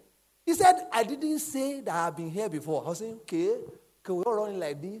job. He said, I didn't say that I've been here before. I was saying, okay, we all run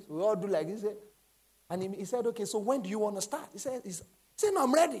like this. We all do like this. And he said, okay, so when do you want to start? He said, no,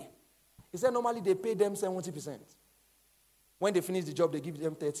 I'm ready. He said, normally they pay them 70%. When they finish the job, they give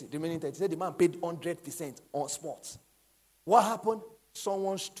them 30, the remaining 30. He said the man paid 100% on spot. What happened?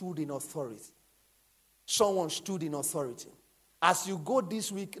 Someone stood in authority. Someone stood in authority. As you go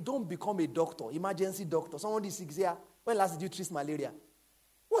this week, don't become a doctor, emergency doctor. Someone is sick here. When last did you treat malaria?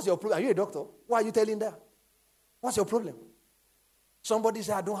 What's your problem? Are you a doctor? Why are you telling that? What's your problem? Somebody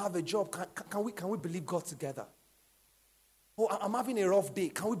said, I don't have a job. Can we believe God together? Oh, I'm having a rough day.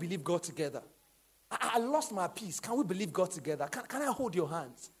 Can we believe God together? I lost my peace. Can we believe God together? Can I hold your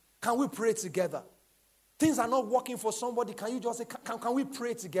hands? Can we pray together? Things are not working for somebody. Can you just say, can we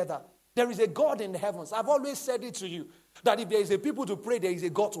pray together? There is a God in the heavens. I've always said it to you, that if there is a people to pray, there is a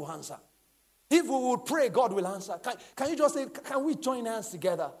God to answer. If we will pray, God will answer. Can you just say, can we join hands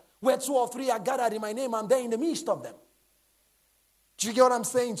together? Where 2 or 3 are gathered in my name, I'm there in the midst of them. Do you get what I'm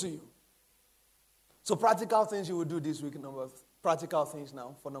saying to you? So practical things you will do this week, practical things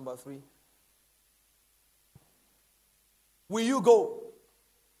now for number 3. Will you go?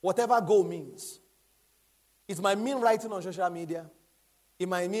 Whatever go means. It might mean writing on social media. It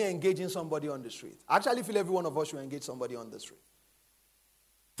might mean engaging somebody on the street. I actually feel every one of us should engage somebody on the street.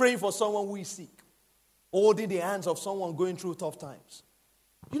 Praying for someone who is sick. Holding the hands of someone going through tough times.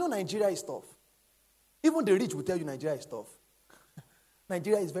 You know Nigeria is tough. Even the rich will tell you Nigeria is tough.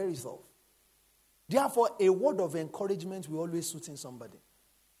 Nigeria is very tough. Therefore, a word of encouragement will always suit in somebody.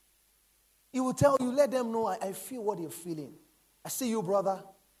 He will tell you, let them know, I feel what you're feeling. I see you, brother.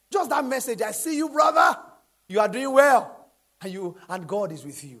 Just that message, I see you, brother. You are doing well. And God is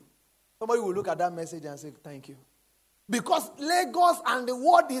with you. Somebody will look at that message and say, thank you. Because Lagos and the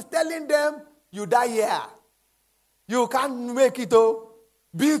world is telling them, you die here. You can't make it,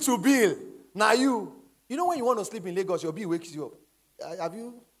 bill to bill. Now you know when you want to sleep in Lagos, your bill wakes you up. Have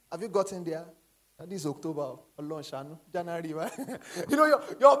you gotten there? This is October, January, right? You know,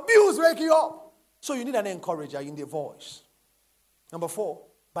 your bills wake you up. So you need an encourager in the voice. Number 4,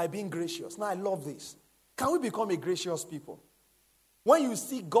 by being gracious. Now I love this. Can we become a gracious people? When you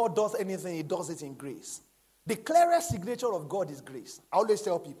see God does anything, He does it in grace. The clearest signature of God is grace. I always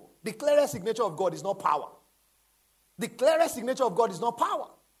tell people, the clearest signature of God is not power. The clearest signature of God is not power.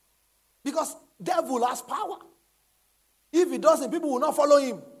 Because devil has power. If he doesn't, people will not follow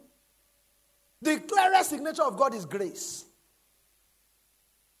him. The clearest signature of God is grace.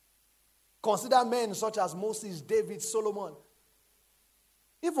 Consider men such as Moses, David, Solomon,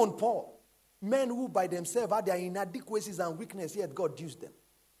 even Paul. Men who by themselves had their inadequacies and weakness, yet God used them.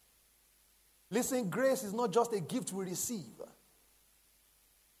 Listen, grace is not just a gift we receive.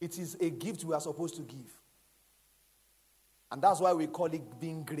 It is a gift we are supposed to give. And that's why we call it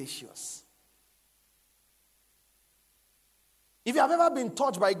being gracious. If you have ever been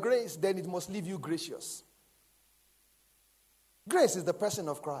touched by grace, then it must leave you gracious. Grace is the person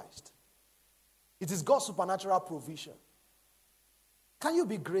of Christ. It is God's supernatural provision. Can you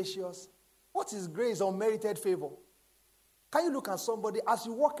be gracious? What is grace? Unmerited favor. Can you look at somebody as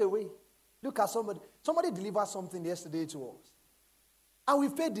you walk away? Look at somebody. Somebody delivered something yesterday to us. And we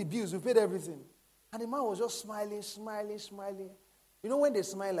paid the bills, we paid everything. And the man was just smiling. You know when they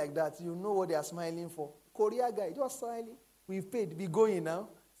smile like that, you know what they are smiling for. Korea guy, just smiling. We've paid, be going now.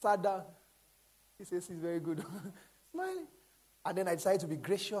 Sat down. He says he's very good. Smiling. And then I decided to be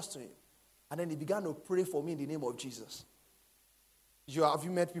gracious to him. And then he began to pray for me in the name of Jesus. Have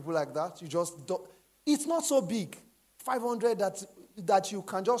you met people like that? You just don't. It's not so big. 500 that you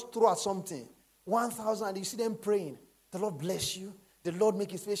can just throw at something. 1,000 and you see them praying. The Lord bless you. The Lord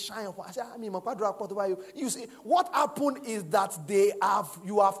make His face shine upon. I said, you see, what happened is that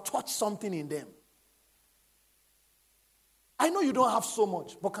you have touched something in them. I know you don't have so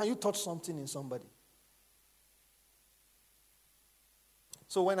much, but can you touch something in somebody?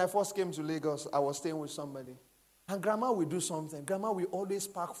 So when I first came to Lagos, I was staying with somebody. And grandma will do something. Grandma will always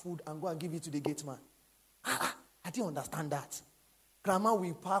pack food and go and give it to the gate man. I didn't understand that. Grandma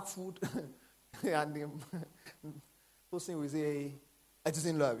will pack food and the person will say, I just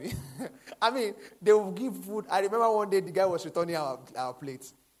didn't love you. I mean, they will give food. I remember one day the guy was returning our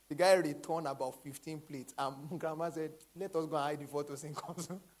plates. The guy returned about 15 plates. And grandma said, let us go and hide before Tosin comes.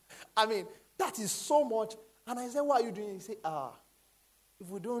 I mean, that is so much. And I said, what are you doing? He said, if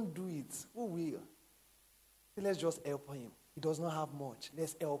we don't do it, who will? So let's just help him. He does not have much.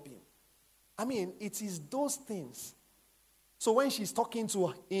 Let's help him. I mean, it is those things. So when she's talking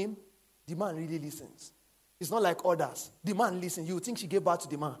to him, the man really listens. It's not like others. The man listens. You think she gave birth to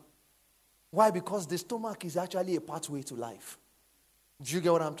the man. Why? Because the stomach is actually a pathway to life. Do you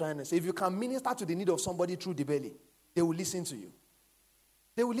get what I'm trying to say? If you can minister to the need of somebody through the belly, they will listen to you.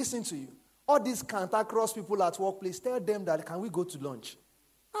 They will listen to you. All these Cantankerous people at workplace, tell them that, can we go to lunch?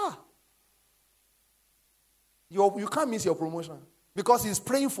 You can't miss your promotion because he's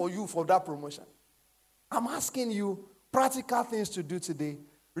praying for you for that promotion. I'm asking you practical things to do today.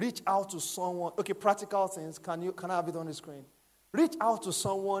 Reach out to someone. Okay, practical things. Can I have it on the screen? Reach out to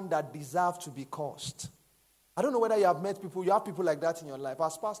someone that deserves to be cursed. I don't know whether you have met people. You have people like that in your life.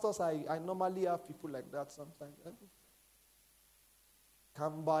 As pastors, I normally have people like that sometimes.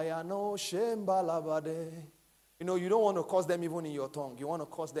 You know, you don't want to curse them even in your tongue. You want to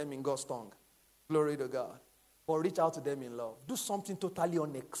curse them in God's tongue. Glory to God. But reach out to them in love. Do something totally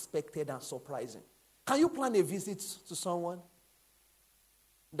unexpected and surprising. Can you plan a visit to someone?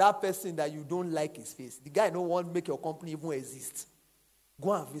 That person that you don't like his face. The guy don't want to make your company even exist.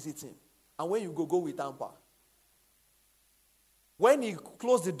 Go and visit him. And when you go with Tampa. When he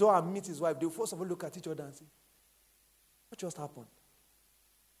closed the door and meet his wife, they will first of all look at each other and say, what just happened?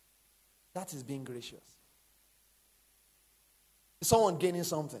 That is being gracious. Is someone gaining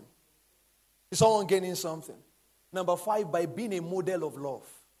something? Is someone gaining something? Number 5, by being a model of love.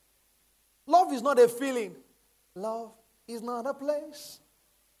 Love is not a feeling. Love is not a place.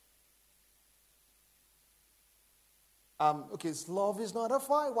 Love is not a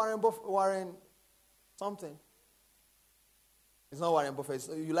fight. Warren something. It's not Warren Buffett.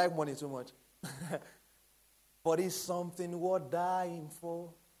 You like money too much. But it's something worth dying for.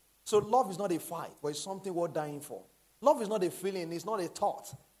 So love is not a fight, but it's something worth dying for. Love is not a feeling. It's not a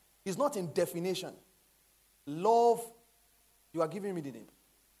thought. It's not in definition. Love, you are giving me the name.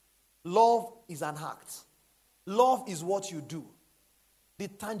 Love is an act. Love is what you do. The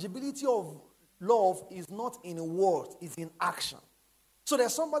tangibility of love is not in words, it's in action. So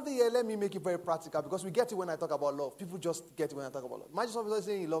there's somebody here, let me make it very practical, because we get it when I talk about love. People just get it when I talk about love. Imagine somebody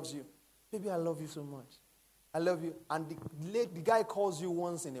saying he loves you. Baby, I love you so much. I love you. And the guy calls you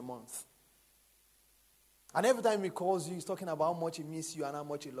once in a month. And every time he calls you, he's talking about how much he misses you and how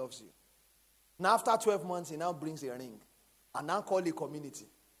much he loves you. Now after 12 months, he now brings a ring. And now call the community.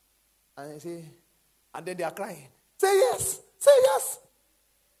 And then they are crying. Say yes. Say yes.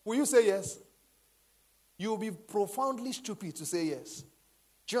 Will you say yes? You will be profoundly stupid to say yes.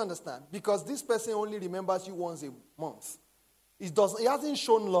 Do you understand? Because this person only remembers you once a month. He hasn't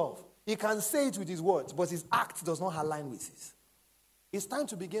shown love. He can say it with his words, but his act does not align with it. It's time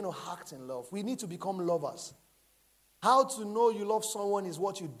to begin to act in love. We need to become lovers. How to know you love someone is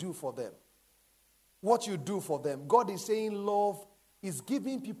what you do for them. What you do for them. God is saying love is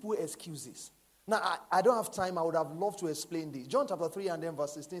giving people excuses. Now, I don't have time. I would have loved to explain this. John chapter 3 and then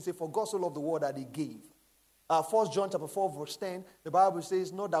verse 16 says, for God so loved the world that he gave. 1 John chapter 4 verse 10, the Bible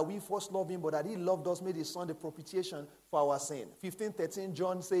says, not that we first loved him, but that he loved us, made his son the propitiation for our sin. 15:13,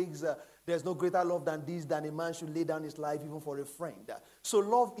 John says, there's no greater love than this, than a man should lay down his life even for a friend. So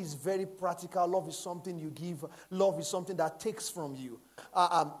love is very practical. Love is something you give. Love is something that takes from you.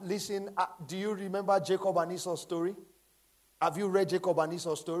 Listen, do you remember Jacob and Esau's story? Have you read Jacob and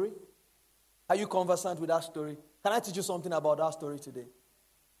Esau's story? Are you conversant with that story? Can I teach you something about that story today?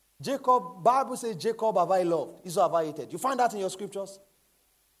 Jacob, Bible says, Jacob have I loved, Esau have I hated. You find that in your scriptures?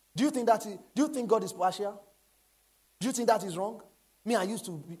 Do you think God is partial? Do you think that is wrong? Me, I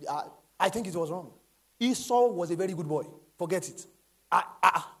think it was wrong. Esau was a very good boy. Forget it.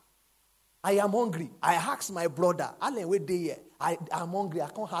 I am hungry. I asked my brother, Alan, wait there. I'm hungry. I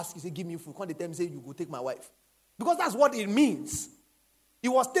can't ask you, say, give me food. Can't they tell me, say, you go take my wife? Because that's what it means. He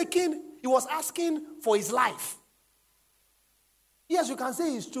was asking for his life. Yes, you can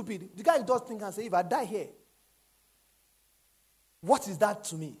say he's stupid. The guy does think and say, if I die here, what is that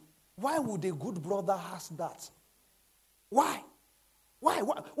to me? Why would a good brother ask that? Why?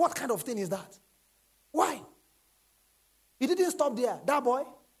 What kind of thing is that? Why? He didn't stop there. That boy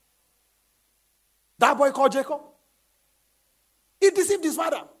called Jacob. He deceived his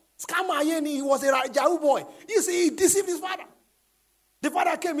father. Scammer, he was a Yahoo boy. You see, he deceived his father. The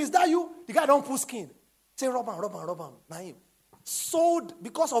father came, is that you? The guy don't put skin. Say, rob him. Naim. Sold,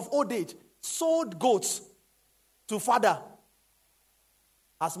 because of old age, sold goats to father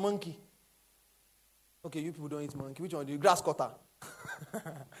as monkey. Okay, you people don't eat monkey. Which one do you? Grass cutter.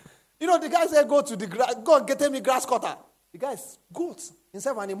 You know, the guy said, go and get me grass cutter. The guys, goats,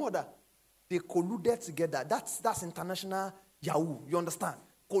 himself and a mother. They colluded together. That's international Yahoo. You understand?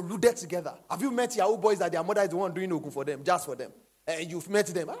 Colluded together. Have you met Yahoo boys that their mother is the one doing Ogun for them, just for them? And you've met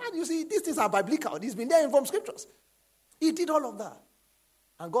them. And you see, these things are biblical. It's been there from scriptures. He did all of that.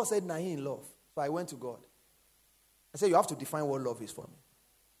 And God said, nah, he in love. So I went to God. I said, you have to define what love is for me.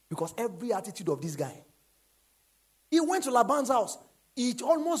 Because every attitude of this guy. He went to Laban's house. He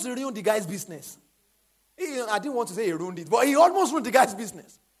almost ruined the guy's business. I didn't want to say he ruined it, but he almost ruined the guy's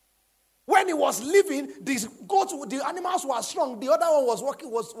business. When he was leaving, the animals were strong. The other one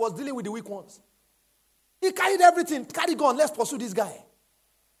was dealing with the weak ones. He carried everything. Carry gun. Let's pursue this guy.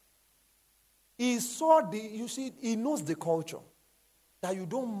 He saw he knows the culture. That you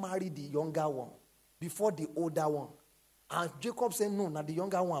don't marry the younger one before the older one. And Jacob said, no, not the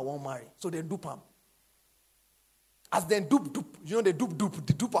younger one I won't marry. So they dupe him. As then dupe. You know, they dupe.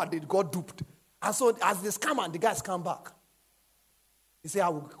 The duper, they got duped. And so as they scam and the guys come back. He said, I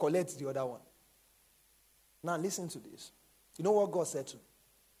will collect the other one. Now listen to this. You know what God said to me?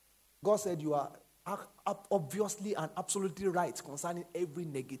 God said, you are obviously and absolutely right concerning every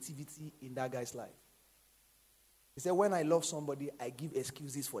negativity in that guy's life. He said, when I love somebody, I give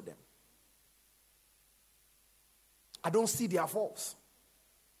excuses for them. I don't see their faults.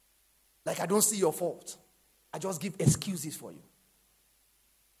 Like I don't see your fault. I just give excuses for you.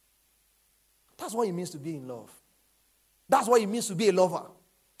 That's what it means to be in love. That's what it means to be a lover.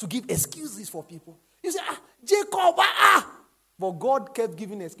 To give excuses for people. You say, Jacob, But God kept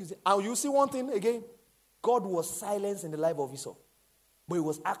giving excuses. And you see one thing again. God was silenced in the life of Esau. But he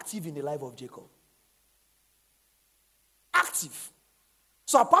was active in the life of Jacob. Active.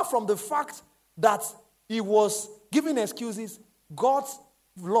 So apart from the fact that he was giving excuses, God's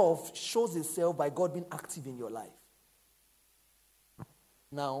love shows itself by God being active in your life.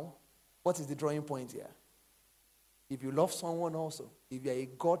 Now, what is the drawing point here? If you love someone also, if you are a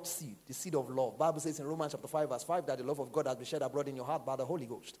God seed, the seed of love, Bible says in Romans chapter 5 verse 5 that the love of God has been shed abroad in your heart by the Holy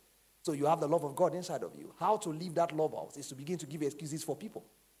Ghost. So you have the love of God inside of you. How to live that love out is to begin to give excuses for people.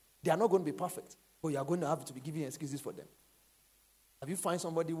 They are not going to be perfect, but you are going to have to be giving excuses for them. Have you find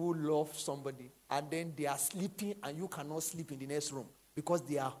somebody who loves somebody and then they are sleeping and you cannot sleep in the next room because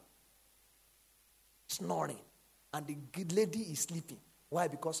they are snoring and the lady is sleeping? Why?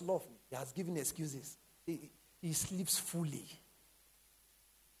 Because love. He has given excuses. He sleeps fully.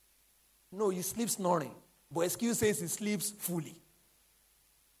 No, he sleeps snoring. But excuse says he sleeps fully.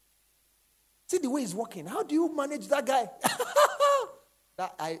 See the way he's walking. How do you manage that guy?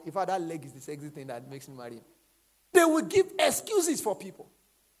 In fact, that leg is the sexy thing that makes me marry him. They will give excuses for people.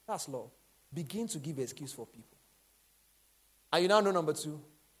 That's love. Begin to give excuse for people. And you now know number 2.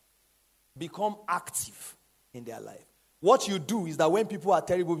 Become active in their life. What you do is that when people are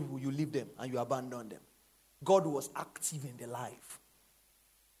terrible people, you leave them and you abandon them. God was active in the life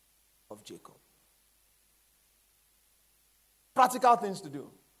of Jacob. Practical things to do.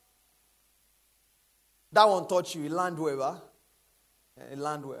 That one taught you, land where?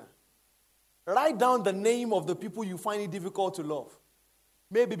 Land where? Write down the name of the people you find it difficult to love.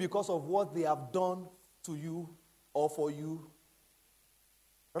 Maybe because of what they have done to you or for you.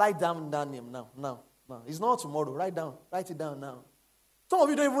 Write down that name now. It's not tomorrow. Write it down now. Some of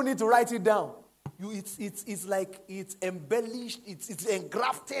you don't even need to write it down. It's like it's embellished, it's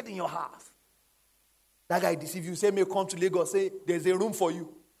engrafted in your heart. That guy deceive you, say, may come to Lagos, say, there's a room for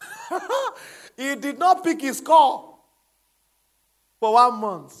you. He did not pick his call for 1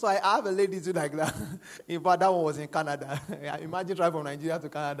 month. So I have a lady too like that. In fact, that one was in Canada. Imagine driving from Nigeria to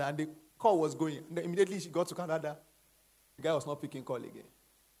Canada and the call was going. And immediately she got to Canada. The guy was not picking call again.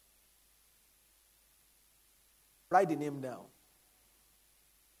 Write the name down.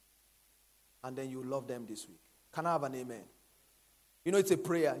 And then you love them this week. Can I have an amen? You know, it's a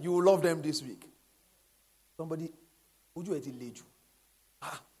prayer. You will love them this week. Somebody, would you lead you?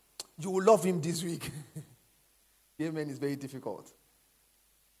 You will love him this week. The amen is very difficult.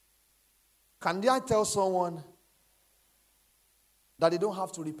 Can I tell someone that they don't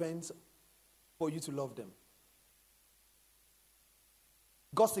have to repent for you to love them?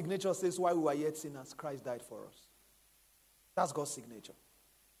 God's signature says, while we were yet sinners, Christ died for us. That's God's signature.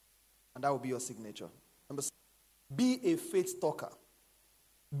 And that will be your signature. Number 6, be a faith talker.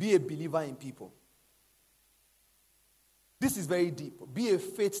 Be a believer in people. This is very deep. Be a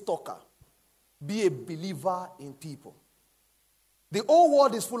faith talker. Be a believer in people. The whole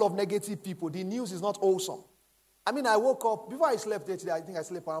world is full of negative people. The news is not awesome. I mean, I woke up, before I slept yesterday, I think I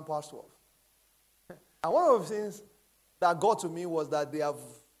slept around past 12. And one of the things that got to me was that they have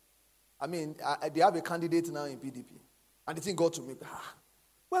a candidate now in PDP. And the thing got to me,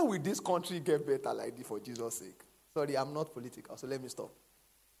 when will this country get better like this for Jesus' sake? Sorry, I'm not political, so let me stop.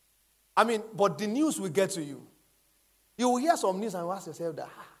 I mean, but the news will get to you. You will hear some news and you ask yourself that,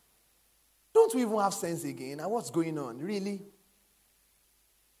 don't we even have sense again? And what's going on? Really?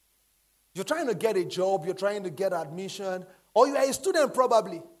 You're trying to get a job, you're trying to get admission, or you are a student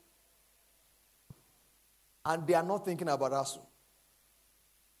probably. And they are not thinking about us.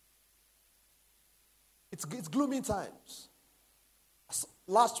 It's gloomy times.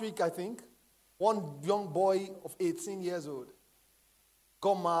 Last week, I think, one young boy of 18 years old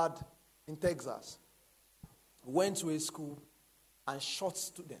got mad in Texas, went to a school and shot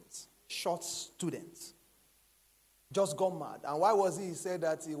students. Just got mad. And why was he? He said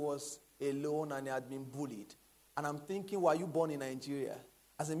that he was alone and he had been bullied. And I'm thinking, were you born in Nigeria?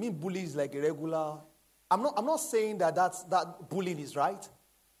 As I mean, bullying is like a regular. I'm not saying that bullying is right.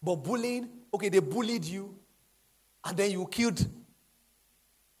 But bullying, okay, they bullied you and then you killed.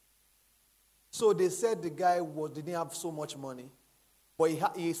 So they said the guy didn't have so much money, but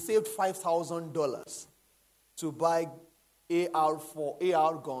he saved $5,000 to buy AR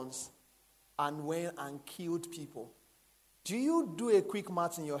guns and went and killed people. Do you do a quick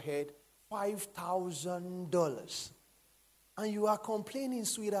math in your head? $5,000. And you are complaining,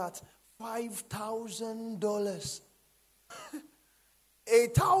 sweetheart, $5,000.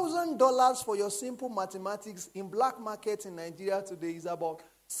 $1,000 for your simple mathematics in black market in Nigeria today is about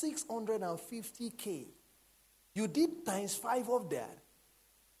 $650K. You did times 5 of that,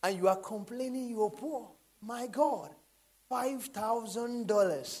 and you are complaining you are poor. My God,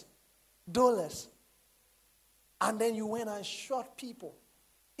 $5,000. And then you went and shot people.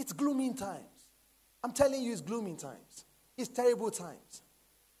 It's gloomy times. I'm telling you, it's gloomy times. It's terrible times.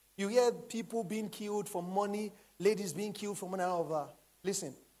 You hear people being killed for money, ladies being killed for money, and all of that.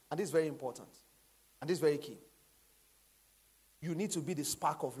 Listen, and this is very important, and this is very key. You need to be the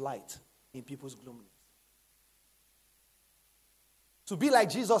spark of light in people's gloominess. To be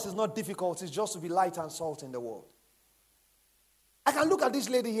like Jesus is not difficult. It's just to be light and salt in the world. I can look at this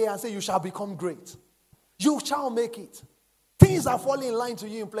lady here and say, you shall become great. You shall make it. Things are falling in line to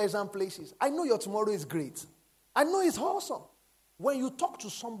you in pleasant places. I know your tomorrow is great. I know it's awesome. When you talk to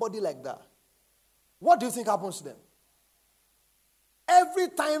somebody like that, what do you think happens to them? Every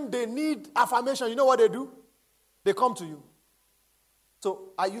time they need affirmation, you know what they do? They come to you.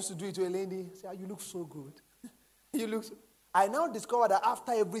 So I used to do it to a lady. Say, you look so good. You look so. I now discovered that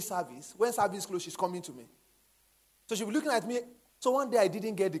after every service, when service closes, she's coming to me. So she'll be looking at me. So one day I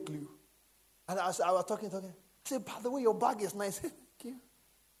didn't get the clue. And I was talking. I said, by the way, your bag is nice.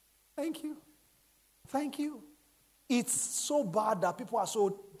 Thank you. It's so bad that people are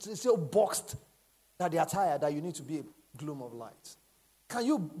so boxed that they are tired that you need to be a gloom of light. Can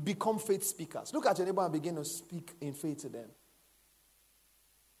you become faith speakers? Look at your neighbor and begin to speak in faith to them.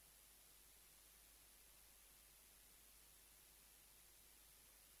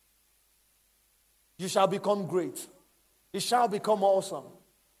 You shall become great. It shall become awesome.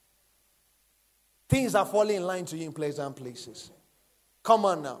 Things are falling in line to you in pleasant places. Come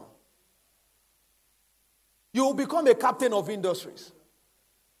on now. You will become a captain of industries.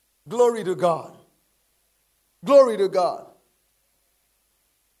 Glory to God. Glory to God.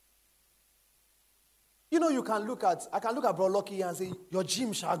 You know, I can look at Bro Lucky and say, your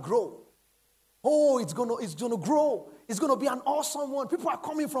gym shall grow. Oh, it's gonna grow. It's gonna be an awesome one. People are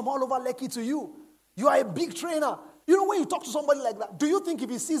coming from all over Lekki to you. You are a big trainer. You know, when you talk to somebody like that, do you think if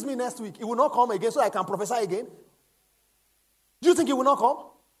he sees me next week, he will not come again so I can prophesy again? Do you think he will not come?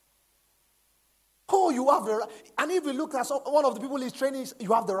 Oh, you have the right. And if you look at one of the people he's training,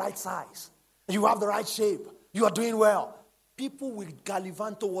 you have the right size. You have the right shape. You are doing well. People will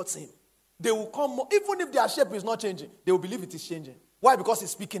gallivant towards him. They will come more. Even if their shape is not changing, they will believe it is changing. Why? Because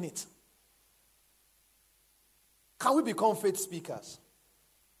he's speaking it. Can we become faith speakers?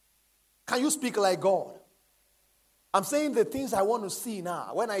 Can you speak like God? I'm saying the things I want to see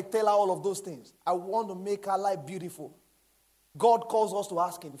now. When I tell her all of those things, I want to make her life beautiful. God calls us to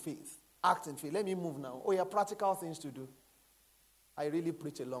ask in faith. Act in faith. Let me move now. Oh, yeah, practical things to do. I really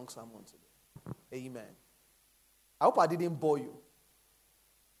preach a long sermon today. Amen. I hope I didn't bore you.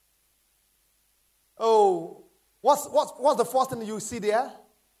 Oh, what's the first thing you see there?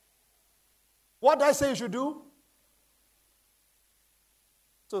 What did I say you should do?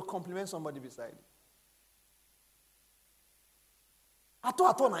 So compliment somebody beside you. I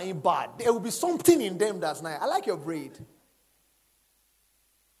thought I ain't bad. There will be something in them that's nice. I like your braid.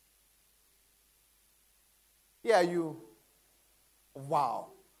 Yeah, you. Wow.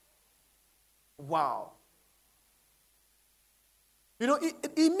 You know,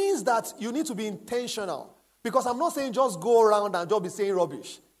 it means that you need to be intentional. Because I'm not saying just go around and just be saying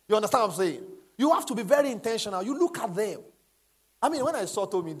rubbish. You understand what I'm saying? You have to be very intentional. You look at them. I mean, when I saw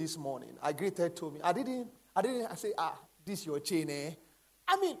Tommy this morning, I greeted Tommy. I say, this your chain, eh?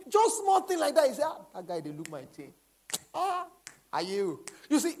 I mean, just small thing like that. He said, that guy, they look my chain. Are you?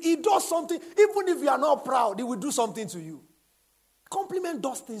 You see, he does something. Even if you are not proud, he will do something to you. Compliment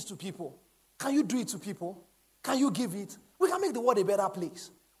those things to people. Can you do it to people? Can you give it? We can make the world a better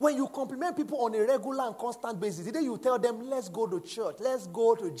place. When you compliment people on a regular and constant basis, the day you tell them, let's go to church, let's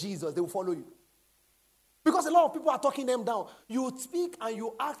go to Jesus, they will follow you. Because a lot of people are talking them down. You speak and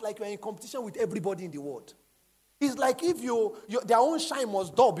you act like you're in competition with everybody in the world. It's like if their own shine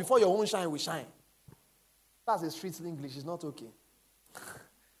must dull before your own shine will shine. That's a street English. It's not okay.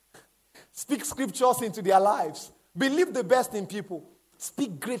 Speak scriptures into their lives. Believe the best in people.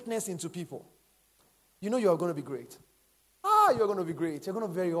 Speak greatness into people. You know you are going to be great. You're going to be great. You're going to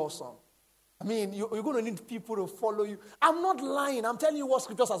be very awesome. I mean, you're going to need people to follow you. I'm not lying. I'm telling you what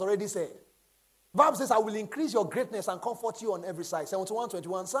scriptures has already said. The Bible says, I will increase your greatness and comfort you on every side. 71,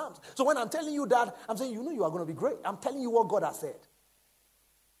 21 Psalms. So when I'm telling you that, I'm saying, you know you are going to be great. I'm telling you what God has said.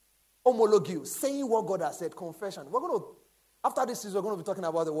 Homologio, saying what God has said, confession. After this season, we're going to be talking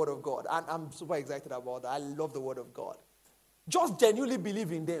about the Word of God. And I'm super excited about that. I love the Word of God. Just genuinely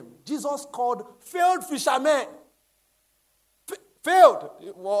believe in them. Jesus called failed fishermen. Failed.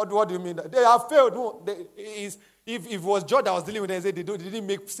 What do you mean? They have failed. No, if it was George that was dealing with them, they didn't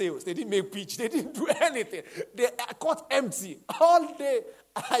make sales. They didn't make pitch. They didn't do anything. They are caught empty all day.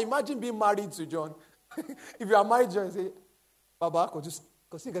 I imagine being married to John. If you are married to John, you say, Baba, could you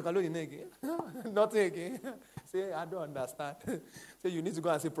again? Nothing again. Say, I don't understand. Say, you need to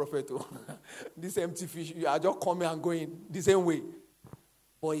go and say, prophet. This empty fish, you are just coming and going the same way.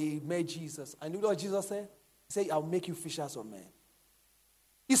 But he met Jesus. And you know what Jesus said? He said, I'll make you fishers of men.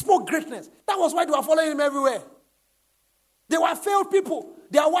 He spoke greatness. That was why they were following him everywhere. They were failed people.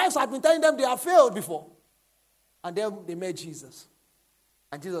 Their wives had been telling them they have failed before. And then they met Jesus.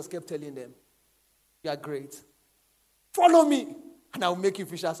 And Jesus kept telling them, you are great. Follow me, and I will make you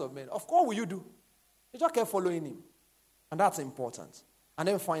fishers of men. Of course, what will you do? You just kept following him. And that's important. And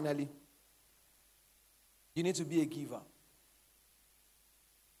then finally, you need to be a giver.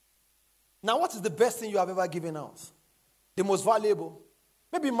 Now, what is the best thing you have ever given out? The most valuable?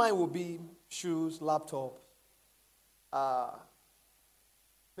 Maybe mine will be shoes, laptops,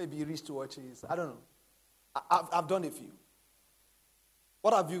 maybe wristwatches. I don't know. I've done a few.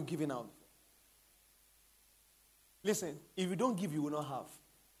 What have you given out? Listen, if you don't give, you will not have.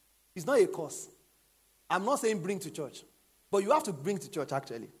 It's not a curse. I'm not saying bring to church. But you have to bring to church,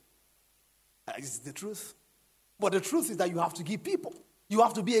 actually. It's the truth. But the truth is that you have to give people. You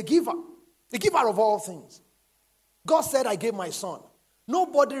have to be a giver. A giver of all things. God said, I gave my son.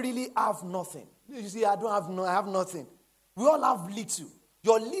 Nobody really have nothing. You see, I have nothing. We all have little.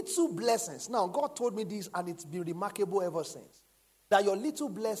 Your little blessings. Now, God told me this, and it's been remarkable ever since. That your little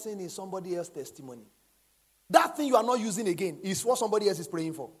blessing is somebody else's testimony. That thing you are not using again is what somebody else is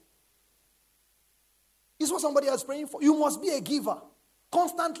praying for. It's what somebody else is praying for. You must be a giver.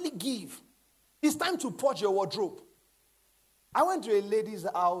 Constantly give. It's time to purge your wardrobe. I went to a lady's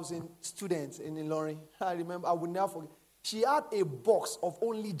house in students in Ilorin. I remember, I will never forget. She had a box of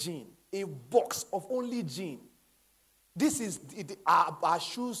only jean. A box of only jean. Our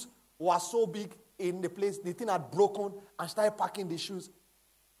shoes were so big in the place, the thing had broken and started packing the shoes.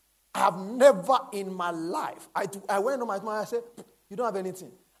 I have never in my life, I went to my mom and I said, you don't have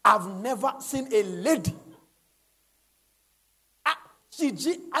anything. I've never seen a lady.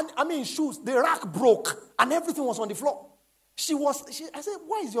 Shoes, the rack broke and everything was on the floor. I said,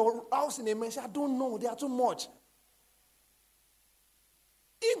 why is your house in a mess? She said, I don't know, they are too much.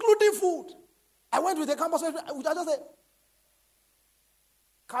 Including food. I went with the campus, I just said,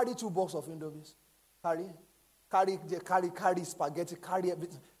 carry 2 boxes of Indomies. Carry spaghetti, carry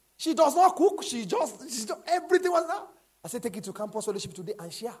everything. She does not cook, she just everything was there. I said, take it to campus fellowship today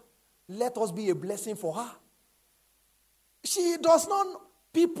and share. Let us be a blessing for her. She does not,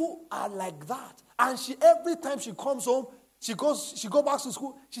 people are like that. And every time she comes home, she goes back to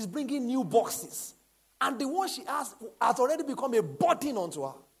school, she's bringing new boxes. And the one she has already become a burden onto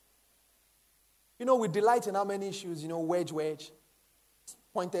her. You know, we delight in how many shoes, wedge,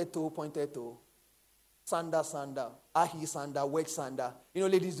 pointed toe, sandal, ahi sandal, wedge sandal.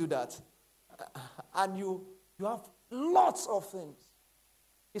 Ladies do that. And you have lots of things.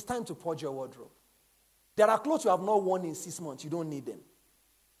 It's time to purge your wardrobe. There are clothes you have not worn in 6 months. You don't need them.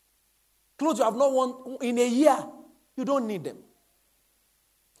 Clothes you have not worn in a year. You don't need them.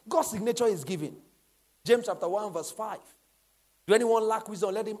 God's signature is given. James chapter 1 verse 5. Do anyone lack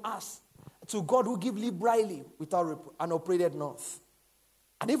wisdom? Let him ask. to God who give liberally without and upbraided not.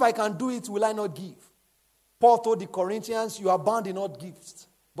 And if I can do it, will I not give? Paul told the Corinthians, you abound in all gifts,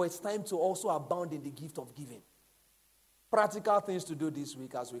 but it's time to also abound in the gift of giving. Practical things to do this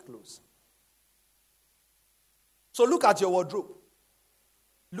week as we close. So look at your wardrobe.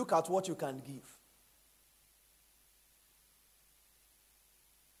 Look at what you can give.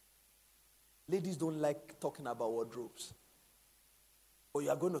 Ladies don't like talking about wardrobes. But you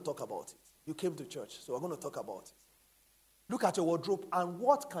are going to talk about it. You came to church, so we're going to talk about it. Look at your wardrobe and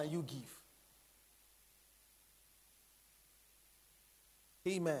what can you give?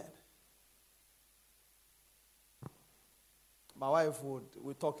 Amen. My wife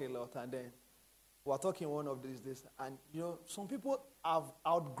would talk a lot, and then we were talking one of these days, and some people have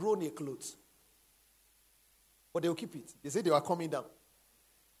outgrown a clothes, but they will keep it. They say they were coming down,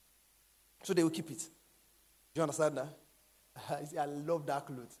 so they will keep it. Do you understand that? I love that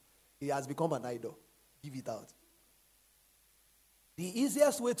clothes. It has become an idol. Give it out. The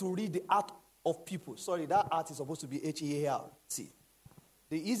easiest way to read the heart of people, sorry, that heart is supposed to be H-E-A-R-T.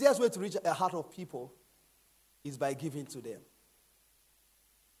 The easiest way to reach the heart of people is by giving to them.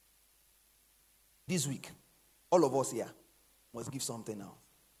 This week, all of us here must give something out.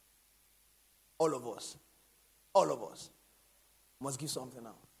 All of us must give something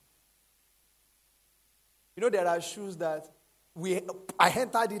out. There are shoes that I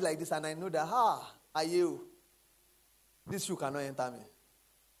entered it like this, and I know that, are you? This shoe cannot enter me.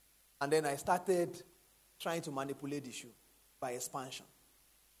 And then I started trying to manipulate the shoe by expansion.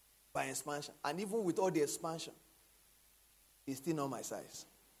 And even with all the expansion, it's still not my size.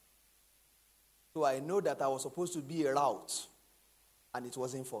 So I know that I was supposed to be a route, and it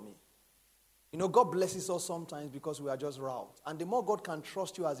wasn't for me. God blesses us sometimes because we are just route. And the more God can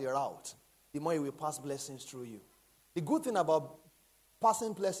trust you as a route, the more He will pass blessings through you. The good thing about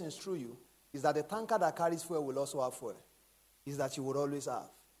passing blessings through you is that the tanker that carries fuel will also have fuel. Is that you would always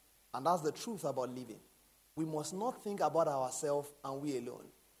have. And that's the truth about living. We must not think about ourselves and we alone.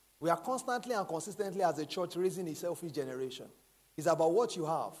 We are constantly and consistently as a church raising a selfish generation. It's about what you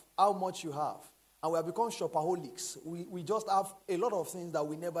have, how much you have. And we have become shopaholics. We just have a lot of things that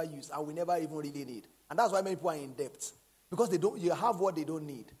we never use and we never even really need. And that's why many people are in debt. Because you have what they don't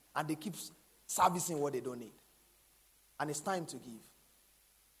need. And they keep servicing what they don't need. And it's time to give.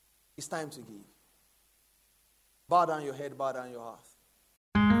 It's time to give. Bow down your head, bow down your heart.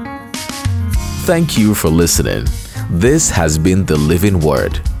 Thank you for listening. This has been The Living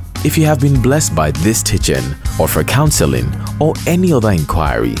Word. If you have been blessed by this teaching, or for counseling, or any other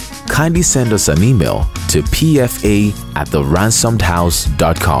inquiry, kindly send us an email to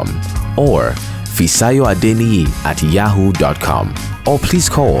pfa@theransomedhouse.com or fisayoadeniyi@yahoo.com, or please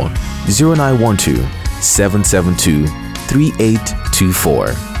call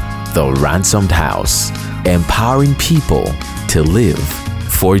 0912-772-3824. The Ransomed House, empowering people to live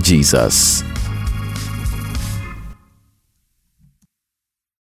for Jesus.